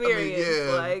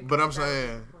experienced. But I'm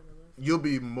saying you'll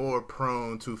be more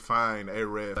prone to find a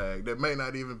red flag that may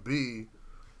not even be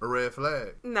a red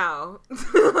flag. No.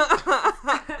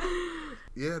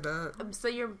 Yeah, that. So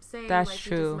you're saying that's like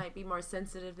true. You just might be more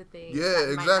sensitive to things.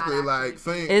 Yeah, exactly. Like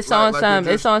things. It's on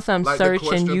some like search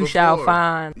and you shall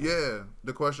find. Yeah,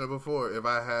 the question before, if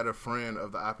I had a friend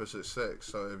of the opposite sex,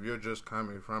 so if you're just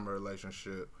coming from a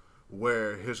relationship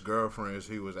where his girlfriends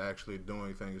he was actually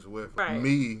doing things with, right.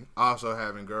 Me also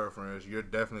having girlfriends, you're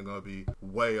definitely gonna be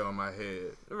way on my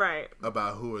head, right?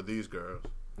 About who are these girls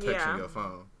texting your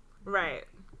phone, right?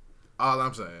 All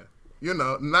I'm saying. You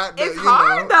know, not that, it's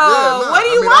hard though. Yeah, what do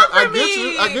you want from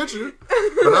me? I get you.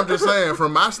 But I'm just saying,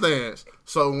 from my stance.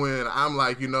 So when I'm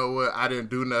like, you know what, I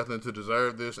didn't do nothing to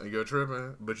deserve this, and you're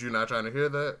tripping, but you're not trying to hear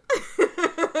that.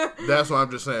 That's what I'm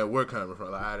just saying. We're coming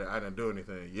from. Like, I didn't do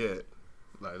anything yet.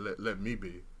 Like, let me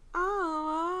be.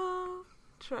 Oh,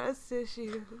 trust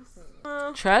issues.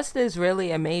 Trust is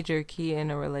really a major key in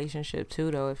a relationship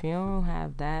too, though. If you don't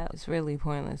have that, it's really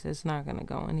pointless. It's not gonna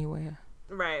go anywhere.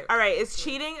 Right. All right. Is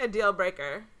cheating a deal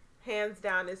breaker? Hands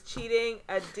down, is cheating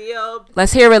a deal?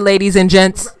 Let's hear it, ladies and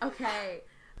gents. Okay.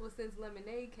 Well, since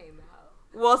Lemonade came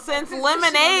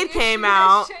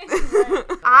out.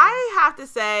 I have to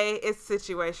say it's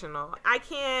situational. I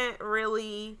can't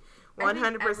really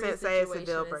 100% say it's a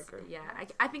deal breaker.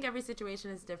 I think every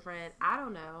situation is different. I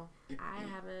don't know. I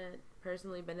haven't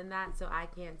personally been in that, so I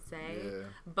can't say. Yeah.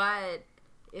 But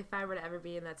if I were to ever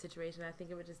be in that situation, I think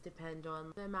it would just depend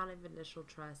on the amount of initial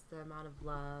trust, the amount of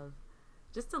love,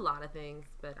 just a lot of things,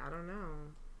 but I don't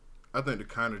know. I think the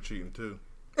kind of cheating, too.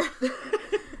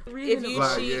 If you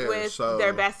cheat with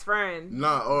their best friend.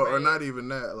 No, or not even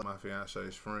that. Like my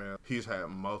fiance's friend, he's had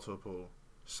multiple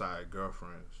side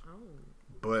girlfriends. Oh.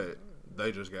 But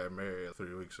they just got married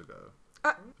 3 weeks ago.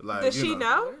 Does she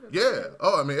know? Yeah.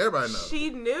 Oh, I mean, everybody knows.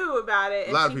 She knew about it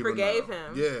and she forgave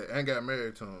him. Yeah, and got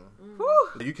married to him.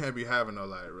 You can't be having no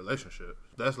relationships.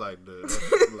 That's like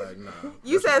nah.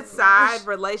 You said side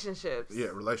relationships. Yeah,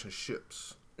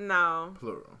 relationships. No.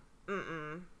 Plural.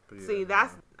 Mm-mm. Yeah, see,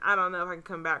 that's I don't know if I can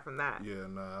come back from that. Yeah,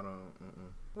 no, I don't.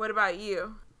 What about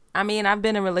you? I mean, I've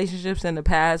been in relationships in the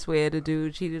past where the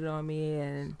dude cheated on me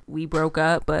and we broke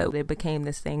up, but it became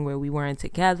this thing where we weren't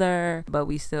together, but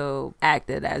we still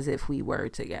acted as if we were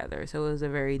together. So it was a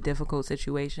very difficult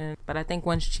situation. But I think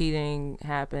once cheating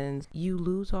happens, you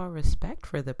lose all respect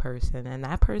for the person and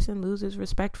that person loses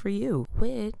respect for you,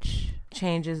 which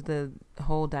changes the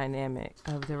whole dynamic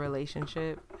of the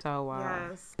relationship. So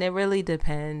yes. It really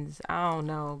depends. I don't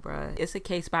know, bruh. It's a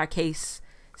case by case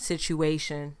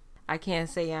situation. I can't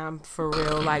say I'm for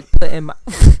real, like putting my.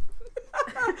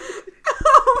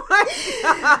 Oh my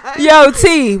god! Yo,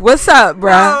 T, what's up,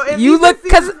 bro? No, you look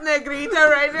cause Negrito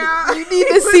right now. You need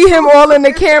to see him all in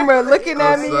the camera, looking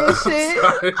at me and shit.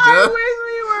 Sorry, I wish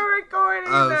we were recording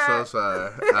that. I'm so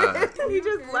sorry. He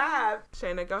just laughed.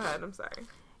 Shayna, go ahead. I'm sorry.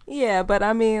 Yeah, but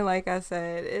I mean, like I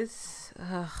said, it's.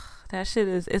 That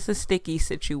shit it's a sticky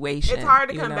situation. It's hard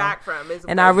to come back from.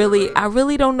 And I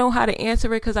really don't know how to answer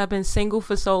it because I've been single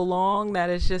for so long that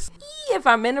it's just, if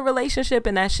I'm in a relationship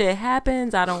and that shit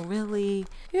happens, I don't really,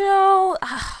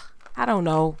 I don't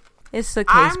know. It's a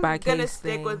case by case thing. I'm gonna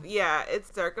stick with,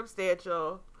 it's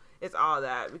circumstantial. It's all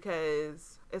that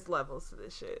because it's levels to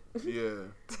this shit. Yeah.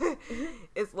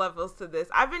 It's levels to this.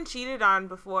 I've been cheated on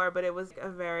before, but it was a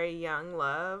very young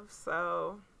love,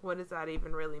 so what does that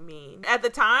even really mean? At the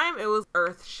time, it was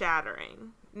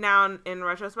earth-shattering. Now, in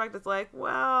retrospect, it's like,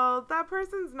 well, that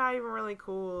person's not even really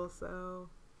cool, so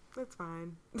that's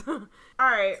fine. All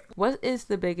right. What is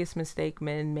the biggest mistake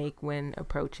men make when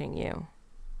approaching you?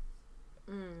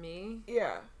 Me?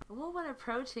 Yeah. Well, when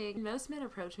approaching, most men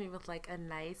approach me with like a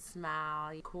nice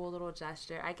smile, cool little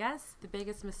gesture. I guess the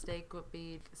biggest mistake would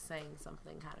be saying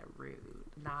something kind of rude,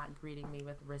 not greeting me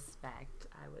with respect,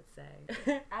 I would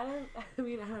say. I don't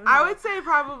know. I would say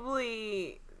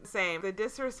probably same. The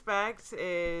disrespect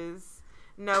is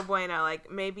no bueno. Like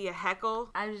maybe a heckle.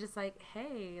 I was just like,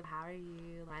 hey, how are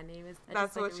you? My name is.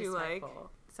 That's what you like.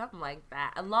 Something like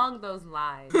that, along those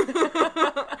lines.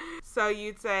 So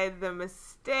you'd say the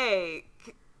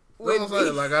mistake would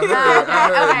be... Like I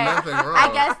heard nothing wrong.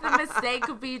 I guess the mistake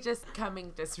would be just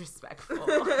coming disrespectful.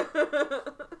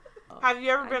 Have you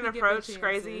ever been approached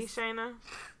crazy, Shayna?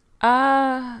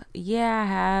 Yeah, I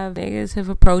have. Niggas have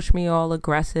approached me all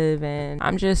aggressive, and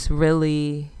I'm just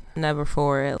really never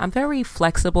for it. I'm very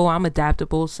flexible. I'm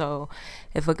adaptable, so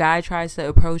if a guy tries to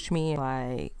approach me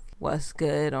like, what's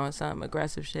good on some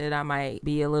aggressive shit, I might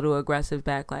be a little aggressive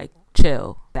back, like,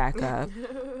 chill, back up.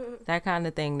 That kind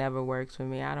of thing never works for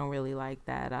me. I don't really like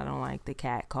that. I don't like the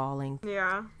cat calling.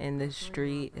 Yeah. In the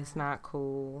street. It's not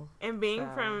cool. And being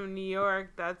from New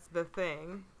York, that's the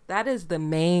thing. That is the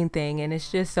main thing, and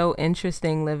it's just so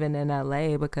interesting living in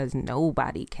LA because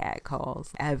nobody cat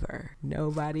calls ever.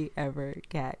 Nobody ever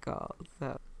cat calls.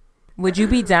 So, would you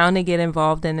be down to get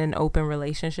involved in an open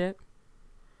relationship?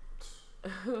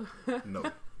 No.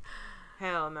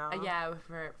 Hell no. Yeah, I would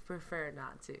prefer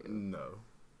not to. No.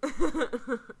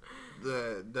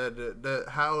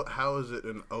 How is it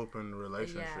an open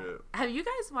relationship? Yeah. Have you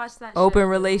guys watched that open show?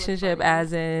 relationship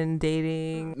as in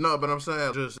dating? No, but I'm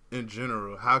saying just in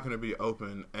general, how can it be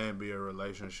open and be a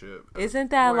relationship? Isn't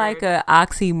that like a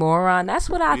oxymoron? That's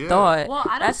what I thought. Well,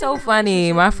 I don't That's so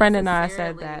funny. My friend and I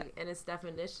said that. And its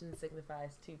definition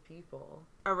signifies two people.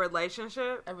 A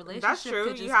relationship? A relationship. That's true.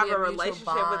 Could just you have be a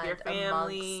relationship with your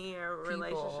family, or a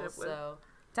relationship with. So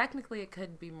technically, it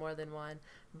could be more than one.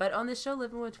 But on the show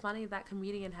Living with Funny, that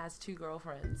comedian has 2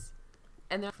 girlfriends,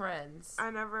 and they're friends.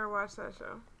 I never watched that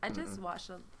show. I just watched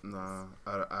them. Nah,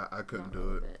 I couldn't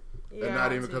do it. Yeah, and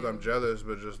not even because I'm jealous,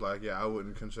 but just like, I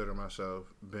wouldn't consider myself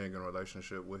being in a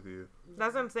relationship with you.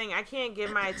 That's what I'm saying. I can't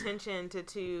give my attention to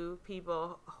 2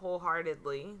 people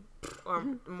wholeheartedly, or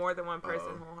more than one person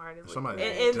wholeheartedly. Somebody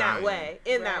in that way.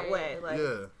 In that way. Like,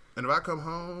 yeah. And if I come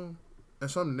home and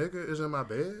some nigga is in my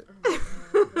bed,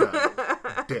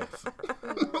 death.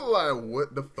 Like,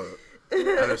 what the fuck? I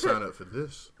didn't sign up for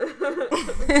this.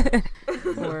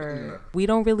 We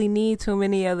don't really need too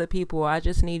many other people. I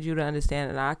just need you to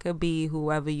understand that I could be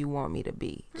whoever you want me to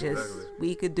be. Just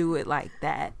we could do it like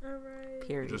that.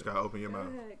 Period. You just gotta open your mouth.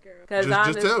 Because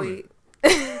just tell me.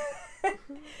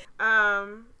 I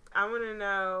want to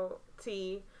know,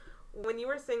 T, when you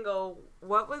were single,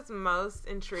 what was most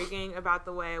intriguing about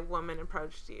the way a woman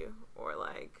approached you, or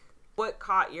like what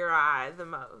caught your eye the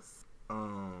most?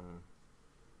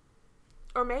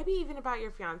 Or maybe even about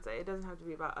your fiance. It doesn't have to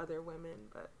be about other women,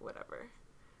 but whatever.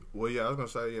 Well, yeah, I was gonna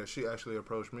say, she actually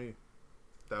approached me.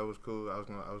 That was cool. I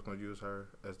was gonna use her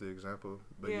as the example.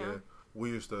 But yeah we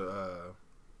used to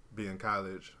be in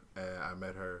college, and I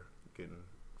met her getting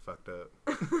fucked up.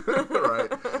 Right?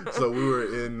 So we were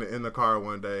in the car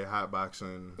one day,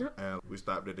 hotboxing, and we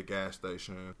stopped at the gas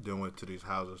station, then went to these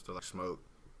houses to like smoke.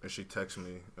 And she texted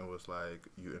me and was like,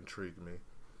 "You intrigued me."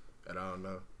 And I don't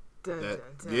know.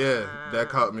 That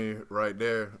caught me right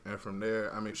there. And from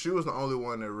there, I mean, she was the only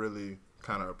one that really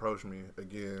kind of approached me.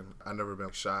 Again, I never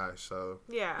been shy, so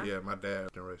yeah, my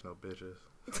dad didn't raise no bitches.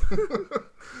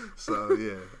 So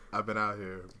yeah, I've been out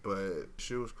here, but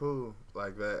she was cool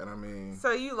like that. And I mean,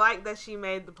 so you like that she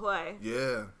made the play?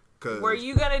 Yeah. Were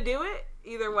you gonna do it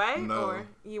either way? No, or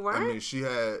you weren't? I mean, she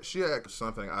had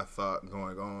something I thought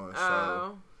going on,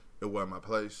 so it wasn't my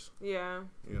place. Yeah,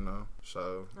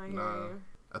 so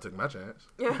I took my chance.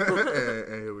 Yeah.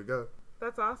 and here we go.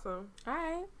 That's awesome. All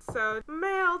right. So,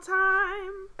 mail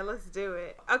time. Let's do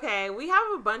it. Okay, we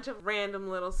have a bunch of random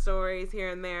little stories here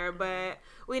and there, but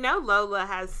we know Lola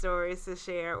has stories to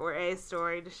share, or a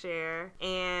story to share,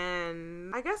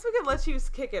 and I guess we could let you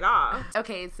kick it off.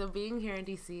 Okay, so being here in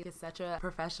DC is such a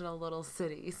professional little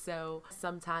city, so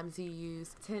sometimes you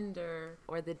use Tinder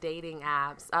or the dating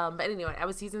apps. But anyway, I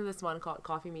was using this one called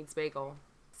Coffee Meets Bagel.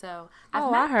 So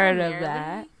I heard of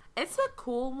that. It's a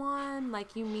cool one.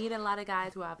 Like, you meet a lot of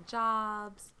guys who have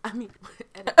jobs. I mean,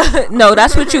 no,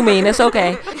 that's what you mean. It's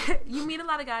okay. You meet a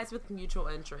lot of guys with mutual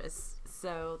interests.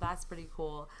 So that's pretty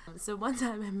cool. So one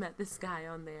time I met this guy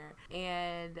on there,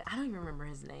 and I don't even remember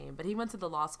his name, but he went to the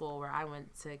law school where I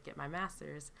went to get my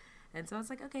master's. And so I was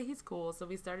like, okay, he's cool. So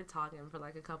we started talking for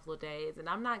like a couple of days. And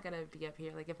I'm not going to be up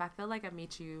here. Like, if I feel like I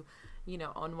meet you,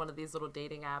 on one of these little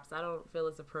dating apps, I don't feel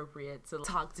it's appropriate to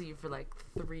talk to you for like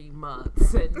 3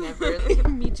 months and never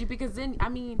meet you. Because then, I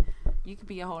mean, you could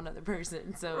be a whole nother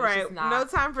person. So right. It's just not. No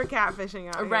time for catfishing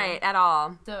out here. Right, at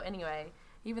all. So anyway,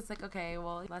 he was like, okay,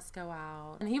 well, let's go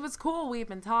out. And he was cool. We've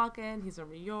been talking. He's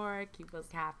from New York. He was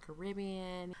half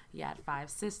Caribbean. He had 5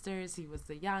 sisters. He was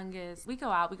the youngest. We go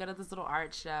out. We go to this little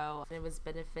art show. And it was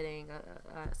benefiting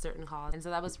a certain cause. And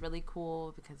so that was really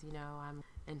cool because, I'm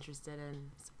interested in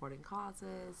supporting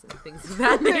causes and things of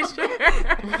that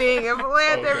nature. Being a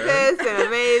philanthropist and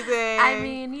amazing. I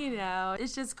mean,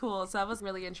 it's just cool. So I was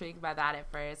really intrigued by that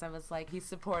at first. I was like, he's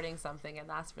supporting something, and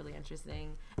that's really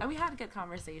interesting. And we had a good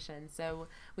conversation. So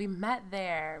we met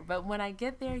there, but when I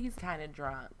get there, he's kind of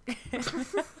drunk.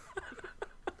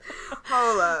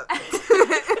 Hold up.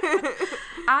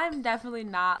 I'm definitely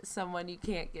not someone you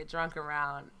can't get drunk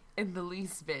around. in the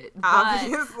least bit. But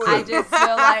obviously.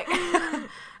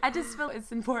 I just feel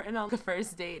it's important on the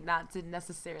first date not to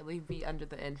necessarily be under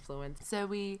the influence. So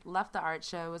we left the art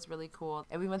show. It was really cool.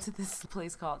 And we went to this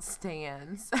place called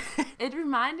Stan's. It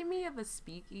reminded me of a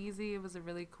speakeasy. It was a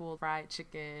really cool fried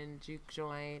chicken juke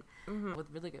joint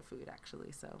with really good food,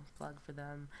 actually. So plug for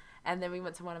them. And then we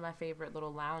went to one of my favorite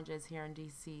little lounges here in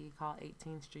DC called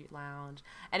 18th Street Lounge.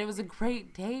 And it was a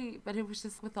great date, but it was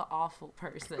just with an awful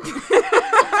person.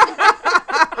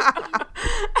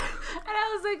 And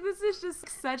I was like, this is just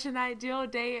such an ideal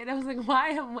date. And I was like, why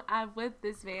am I with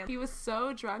this man? He was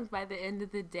so drunk by the end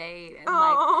of the date. And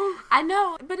I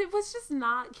know, but it was just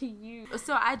not cute.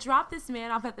 So I dropped this man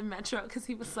off at the Metro because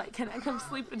he was like, can I come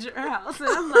sleep at your house? And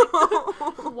I'm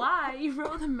like, why? You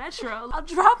rode the Metro. I'll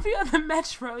drop you at the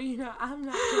Metro. You know, I'm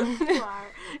not going to fly.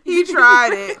 He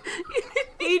tried it.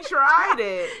 He tried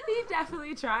it. He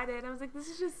definitely tried it. I was like, this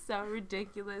is just so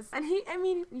ridiculous. And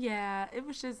it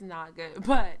was just not good.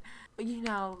 But, you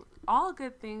know, all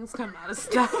good things come out of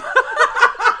stuff.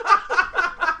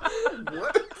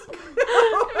 What?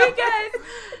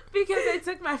 because I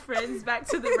took my friends back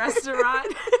to the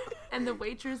restaurant, and the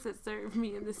waitress that served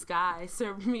me in the Sky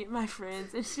served me and my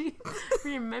friends, and she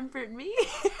remembered me.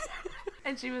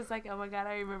 And she was like, oh my God,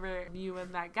 I remember you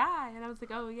and that guy. And I was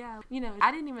like, oh yeah. You know,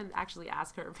 I didn't even actually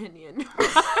ask her opinion.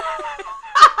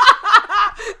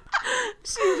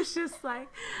 She was just like,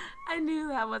 I knew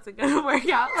that wasn't going to work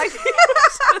out. Like, it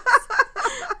was just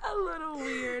a little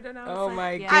weird. And I was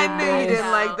my God. I knew you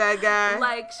didn't like that guy.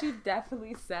 Like, she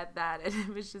definitely said that. And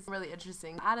it was just really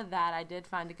interesting. Out of that, I did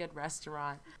find a good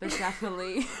restaurant. But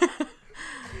definitely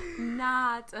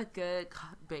not a good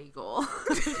bagel.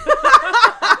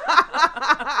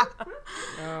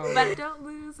 But don't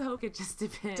lose hope. It just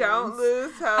depends. Don't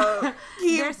lose hope.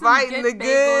 Keep There's fighting the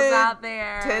good out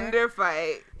there. tender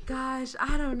fight. Gosh,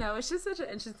 I don't know. It's just such an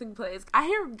interesting place. I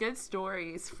hear good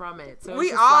stories from it. So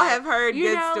we all have heard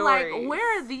good stories. Like,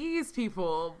 where are these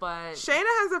people? But Shayna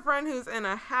has a friend who's in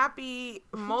a happy,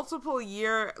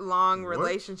 multiple-year-long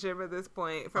relationship at this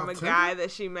point from a guy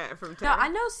that she met from Tinder. No, I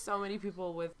know so many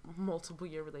people with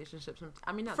multiple-year relationships.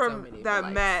 I mean, not so many.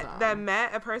 That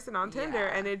met a person on Tinder,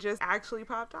 and it just actually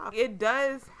popped off. It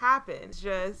does happen. It's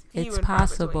just it's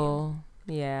possible.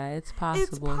 Yeah, it's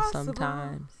possible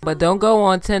sometimes. But don't go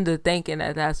on Tinder thinking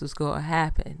that that's what's going to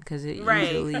happen, because it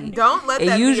usually don't let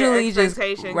that usually be your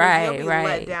expectation, right.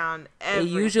 Let down every it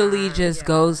usually time. just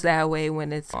goes that way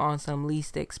when it's on some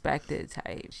least expected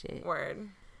type shit. Word.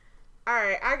 All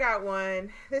right, I got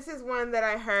one. This is one that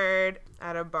I heard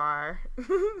at a bar.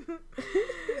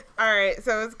 All right,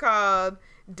 so it's called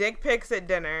Dick Pics at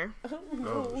Dinner.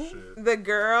 Oh, shit. The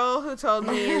girl who told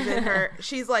me is in her,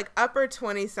 she's like upper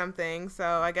 20 something, so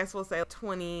I guess we'll say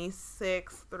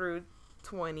 26 through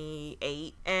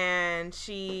 28, and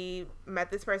she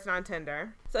met this person on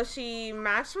Tinder. So she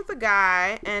matched with a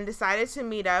guy and decided to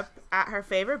meet up at her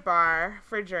favorite bar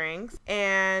for drinks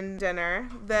and dinner.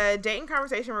 The date and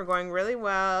conversation were going really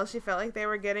well. She felt like they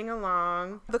were getting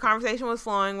along. The conversation was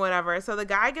flowing, whatever. So the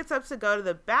guy gets up to go to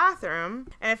the bathroom,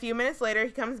 and a few minutes later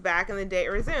he comes back and the date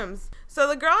resumes. So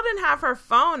the girl didn't have her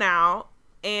phone out,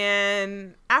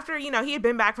 and after, he had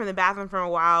been back from the bathroom for a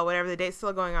while, whatever, the date's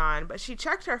still going on, but she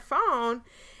checked her phone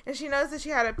and she noticed that she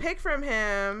had a pic from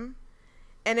him,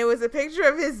 and it was a picture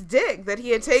of his dick that he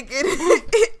had taken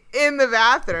in the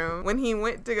bathroom when he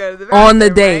went to go to the bathroom. On the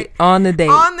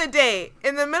date.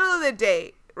 In the middle of the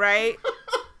date, right?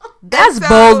 That's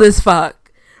bold as fuck.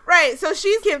 Right, so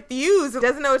she's confused,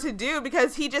 doesn't know what to do,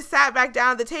 because he just sat back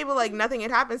down at the table like nothing had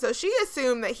happened. So she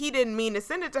assumed that he didn't mean to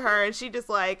send it to her, and she just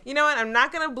like, you know what, I'm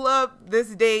not going to blow up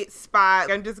this date spot.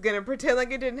 I'm just going to pretend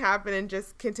like it didn't happen and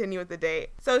just continue with the date.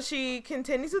 So she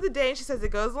continues with the date. She says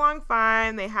it goes along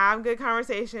fine. They have good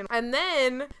conversation. And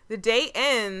then the date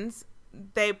ends.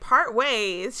 They part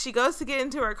ways. She goes to get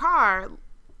into her car,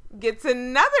 gets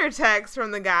another text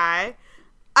from the guy.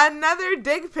 Another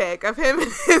dick pic of him in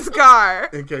his car.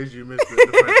 In case you missed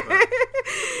it the first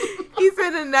time. He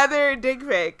sent another dick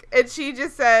pic, and she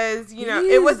just says,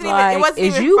 it wasn't like,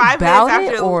 even 5 minutes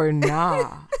after. Or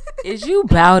nah? Is you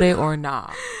bout it or nah?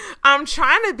 I'm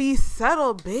trying to be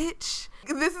subtle, bitch.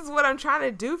 This is what I'm trying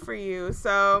to do for you.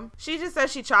 So she just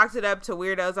says she chalked it up to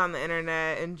weirdos on the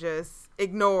internet and just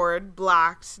ignored,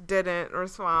 blocked, didn't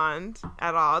respond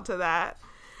at all to that.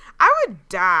 I would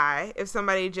die if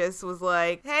somebody just was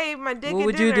like, hey, my dick. What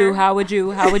would you do? How would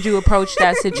you approach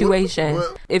that situation?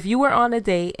 If you were on a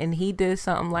date and he did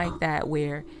something like that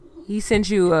where he sent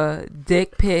you a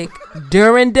dick pic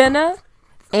during dinner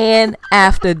and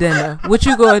after dinner, what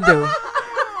you gonna do?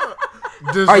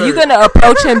 Are you gonna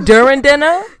approach him during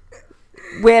dinner?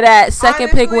 Where that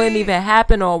second pick wouldn't even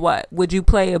happen, or what? Would you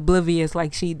play oblivious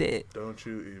like she did? Don't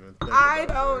you even think I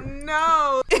don't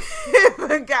know. If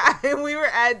a guy, we were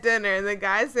at dinner and the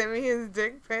guy sent me his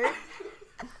dick pic.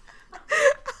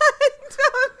 I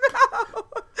don't know.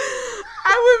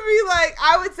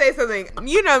 I would say something.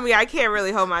 You know me, I can't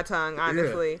really hold my tongue,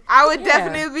 honestly. Yeah. I would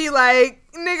definitely be like,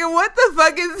 nigga, what the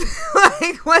fuck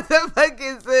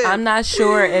is this? I'm not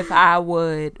sure if I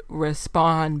would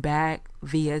respond back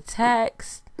via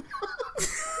text.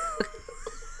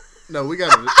 No, we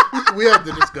have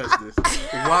to discuss this.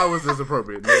 Why was this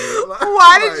appropriate, nigga?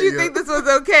 Why did you think this was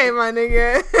okay, my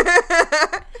nigga?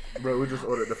 Bro, we just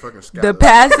ordered the fucking scallop. The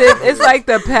passive, it's like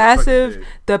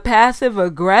the passive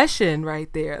aggression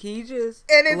right there. He just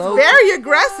and it's very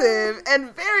aggressive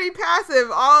and very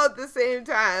passive all at the same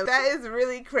time. That is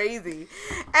really crazy.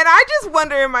 And I just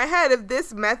wonder in my head if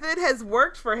this method has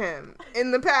worked for him in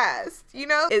the past. You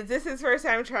know, is this his first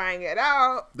time trying it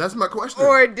out? That's my question.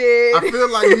 Or did I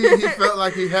feel like he felt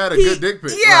like he had a good dick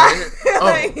pic? Yeah.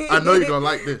 Like, I know you're gonna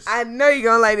like this. I know you're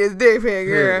gonna like this dick pic,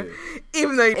 girl. Yeah.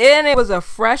 Even though and it was a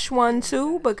fresh one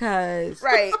too, because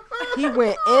he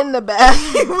went in the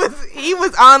bathroom. he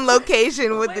was on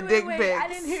location with the dick pics. I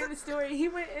didn't hear the story. He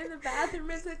went in the bathroom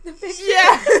and took the picture.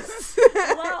 Yes.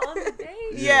 While on the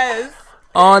date. Yes.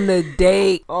 On the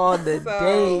date,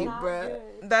 bro.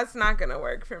 That's not gonna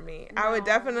work for me. No. I would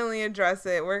definitely address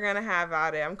it. We're gonna have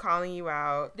at it. I'm calling you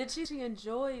out. Did she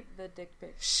enjoy the dick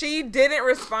pic? She didn't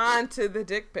respond to the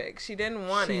dick pic. She didn't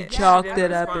want it. She chalked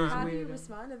it up as weird. How do you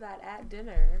respond to that at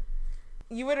dinner?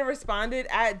 You would have responded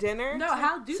at dinner? No,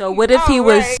 how do so you? What if he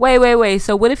was... Wait.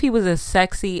 So what if he was a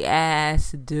sexy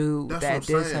ass dude that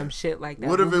did some shit like that?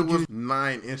 What if it was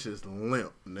 9 inches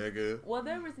limp, nigga? Well,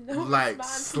 there was no like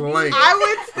slang. I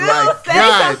would still say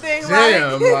God something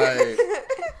damn,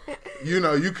 you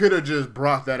know, you could have just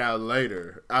brought that out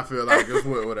later. I feel like that's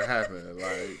what would have happened.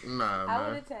 Like, nah, man. I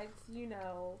would have texted, you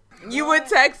know. You would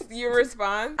text your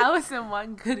response? I would send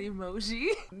one good emoji.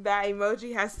 That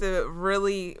emoji has to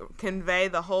really convey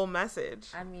the whole message.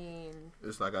 I mean,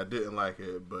 it's like I didn't like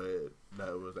it, but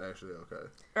that was actually okay.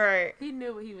 All right. He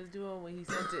knew what he was doing when he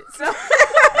sent it. So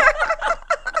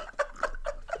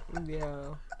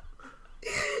yeah.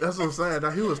 That's what I'm saying.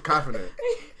 Now, he was confident.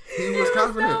 He was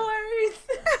confident. No worries.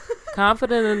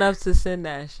 Confident enough to send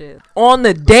that shit on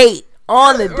the date.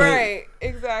 On the date. Right,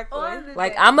 exactly.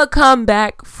 Like, I'm going to come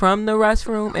back from the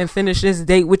restroom and finish this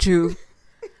date with you.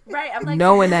 Right, I'm like,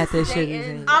 knowing that this shit is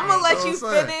in. I'm going to let you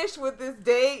finish with this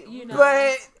date, you know,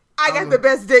 but I got the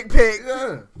best dick pic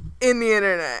in the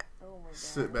internet. Oh my God.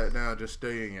 Sit back down, just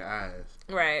stay in your eyes.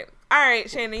 Right. All right,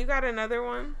 Shayna, you got another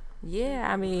one? Yeah,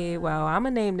 I mean, well, I'm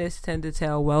going to name this Tend to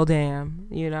Tell. Well, damn.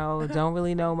 You know, don't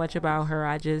really know much about her.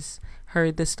 I just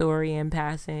heard the story in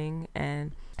passing,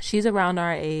 and she's around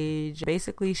our age.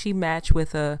 Basically, she matched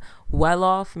with a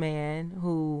well-off man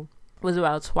who was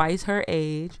about twice her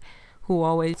age, who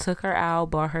always took her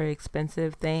out, bought her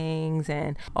expensive things,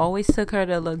 and always took her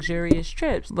to luxurious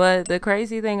trips. But the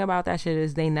crazy thing about that shit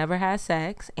is they never had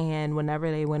sex, and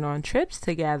whenever they went on trips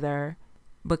together,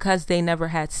 because they never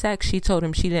had sex, she told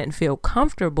him she didn't feel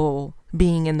comfortable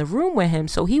being in the room with him,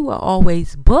 so he would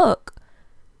always book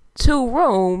 2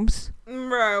 rooms.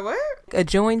 Bro, what?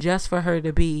 Adjoined just for her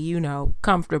to be, you know,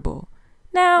 comfortable.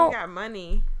 Now, he got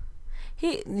money.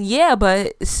 Yeah,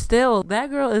 but still, that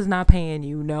girl is not paying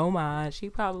you no mind. She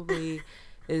probably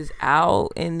is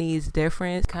out in these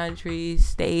different countries,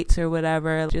 states, or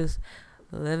whatever, just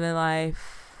living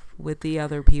life with the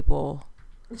other people.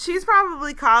 She's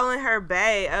probably calling her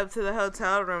bae up to the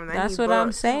hotel room. That's what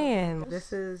I'm saying.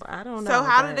 I don't know. So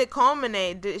how did it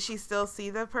culminate? Did she still see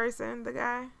the person, the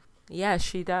guy? Yes,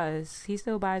 she does. He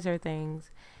still buys her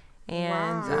things.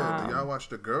 And yeah, do y'all watch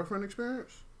The Girlfriend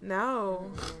Experience?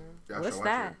 No. What's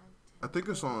that? I think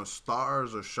it's on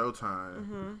Stars or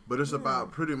Showtime, but it's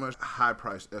about pretty much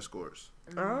high-priced escorts.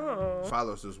 Oh.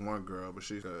 Follows this one girl, but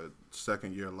she's a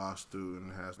second-year law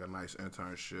student, has a nice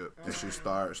internship, and she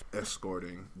starts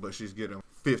escorting, but she's getting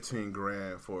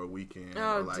 $15,000 for a weekend,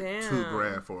 or like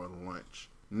 $2,000 for a lunch.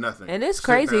 Nothing. And it's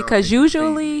crazy because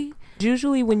usually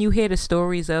when you hear the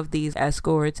stories of these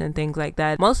escorts and things like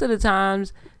that, most of the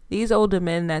times these older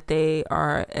men that they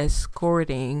are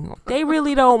escorting, they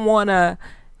really don't want to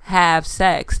have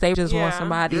sex. They just want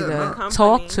somebody to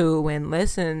talk to and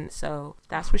listen. So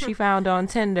that's what she found on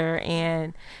Tinder.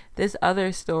 And this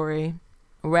other story,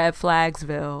 Red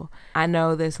Flagsville. I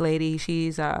know this lady,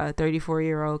 she's a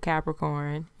 34-year-old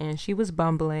Capricorn, and she was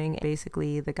bumbling.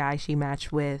 Basically, the guy she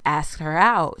matched with asked her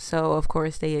out. So, of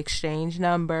course, they exchanged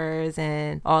numbers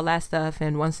and all that stuff.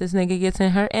 And once this nigga gets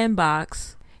in her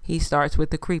inbox, he starts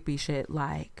with the creepy shit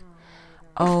like,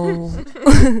 oh,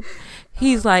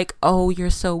 he's like, oh, you're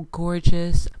so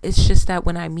gorgeous. It's just that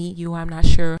when I meet you, I'm not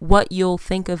sure what you'll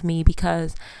think of me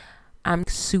because I'm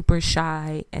super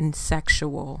shy and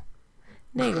sexual.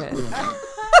 Nigga.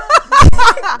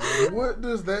 What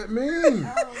does that mean?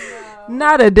 Oh, no.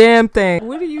 Not a damn thing.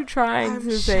 What are you trying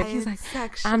to say? He's like,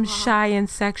 sexual. I'm shy and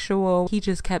sexual. He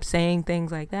just kept saying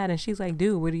things like that. And she's like,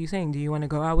 dude, what are you saying? Do you want to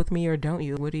go out with me or don't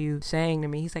you? What are you saying to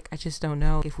me? He's like, I just don't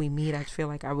know. If we meet, I feel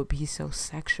like I would be so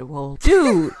sexual.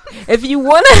 Dude, if you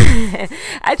want to,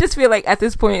 I just feel like at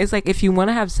this point, it's like, if you want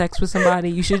to have sex with somebody,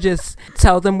 you should just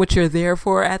tell them what you're there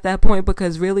for at that point.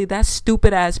 Because really, that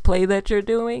stupid ass play that you're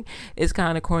doing is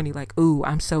kind of corny. Like, ooh,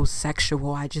 I'm so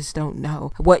sexual. I just don't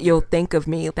know what you'll think of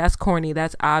me. That's corny.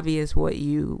 That's obvious what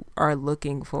you are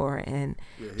looking for. And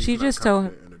she just told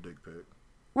him.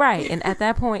 Right. And at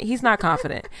that point, he's not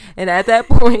confident. And at that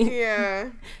point,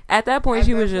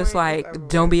 she was just like,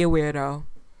 don't be a weirdo.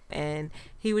 And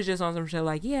he was just on some shit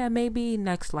like, yeah, maybe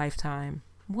next lifetime.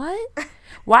 What?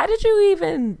 Why did you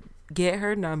even get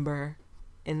her number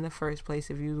in the first place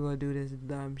if you were going to do this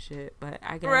dumb shit? But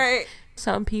I guess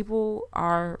some people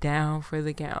are down for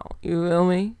the count. You feel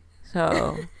me?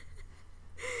 So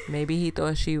maybe he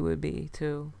thought she would be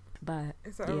too. But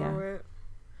it's over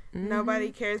with.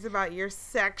 Nobody cares about your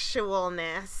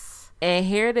sexualness. And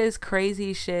hear this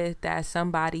crazy shit that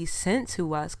somebody sent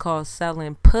to us called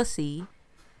selling pussy.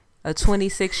 A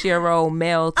 26-year-old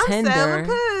male Tinder. I'm selling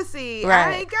pussy. Right.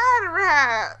 I ain't got a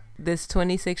rap. This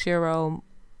 26-year-old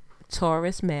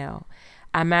Taurus male.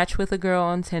 I matched with a girl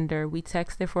on Tinder. We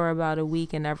texted for about a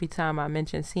week, and every time I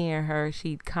mentioned seeing her,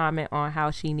 she'd comment on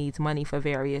how she needs money for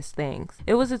various things.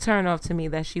 It was a turnoff to me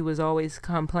that she was always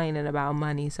complaining about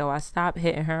money, so I stopped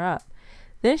hitting her up.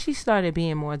 Then she started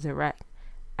being more direct,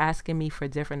 asking me for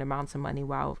different amounts of money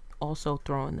while also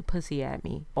throwing the pussy at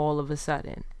me all of a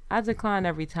sudden. I declined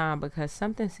every time because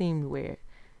something seemed weird.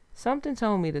 Something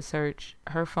told me to search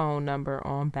her phone number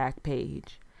on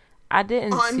Backpage. I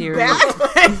didn't seriously.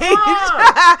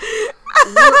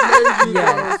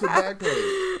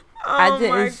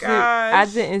 I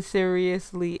didn't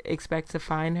seriously expect to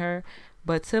find her,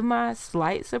 but to my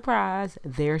slight surprise,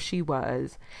 there she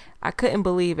was. I couldn't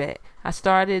believe it. I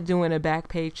started doing a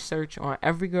Backpage search on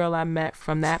every girl I met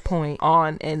from that point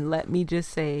on, and let me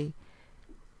just say,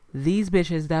 these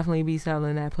bitches definitely be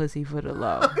selling that pussy for the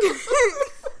low.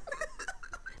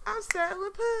 I'm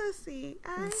selling pussy.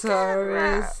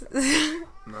 Taurus.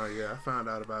 No, I found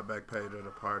out about Backpage at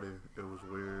a party. It was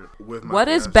weird. What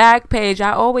is Backpage?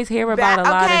 I always hear about a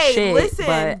lot of shit,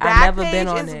 but I've never been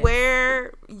on it. Backpage is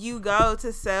where you go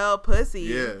to sell pussy.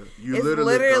 Yeah, it's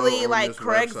literally like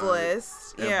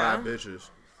Craigslist. And buy bitches.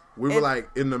 We were like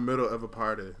in the middle of a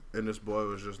party, and this boy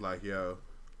was just like, "Yo,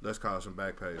 let's call some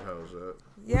Backpage hoes up."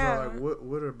 Yeah. Like,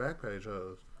 what are Backpage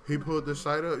hoes? He pulled this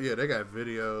site up. Yeah, they got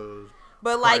videos.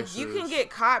 But like, you can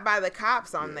get caught by the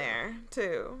cops on there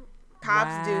too.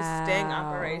 Cops do sting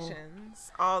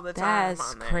operations all the time.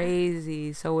 That's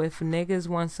crazy. So if niggas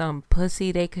want some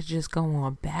pussy, they could just go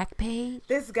on Backpage?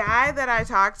 This guy that I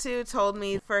talked to told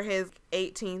me for his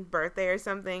 18th birthday or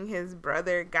something, his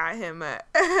brother got him a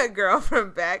girl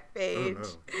from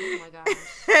Backpage. Oh my gosh.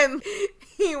 And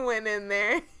he went in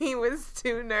there. He was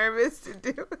too nervous to do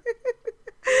it.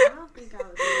 I don't think I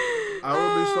would be able to.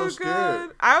 I would be so scared. God.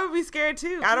 I would be scared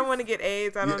too. I don't want to get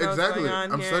AIDS. I don't know what's going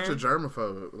on I'm here. such a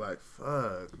germaphobe. Like,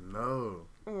 fuck, no.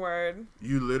 Word.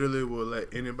 You literally will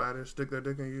let anybody stick their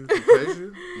dick in you to chase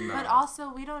you? No. But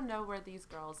also, we don't know where these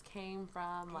girls came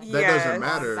from. Like, that doesn't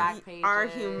matter. Our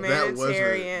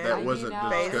humanitarian. That wasn't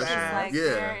the discussion. Like,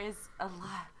 there is a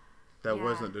lot. That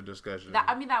wasn't the discussion.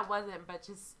 That wasn't, but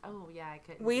just, I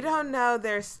couldn't. We don't know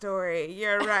their story.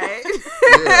 You're right.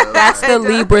 That's the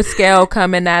Libra scale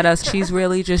coming at us. She's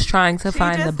really just trying to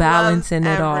find the balance in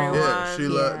it all.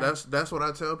 Yeah, that's what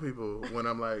I tell people when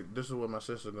I'm like, this is what my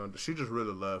sister's going to do. She just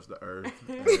really loves the earth.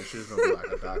 And she's going to be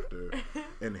like a doctor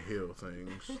and heal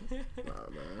things. Nah,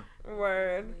 man.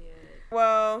 Word.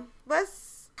 Well,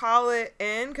 let's call it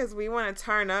in because we want to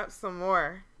turn up some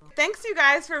more. Thanks, you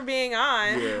guys, for being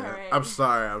on. Yeah, right. I'm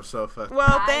sorry. I'm so fucking.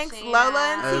 Well, thanks, Shayna.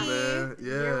 Lola and T.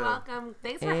 Yeah. You're welcome.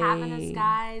 Thanks for having us,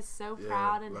 guys. So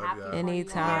proud and happy.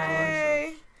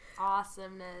 Anytime.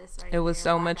 Awesomeness. It was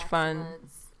so much fun.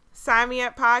 Sign Me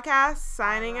Up Podcast,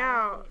 signing out.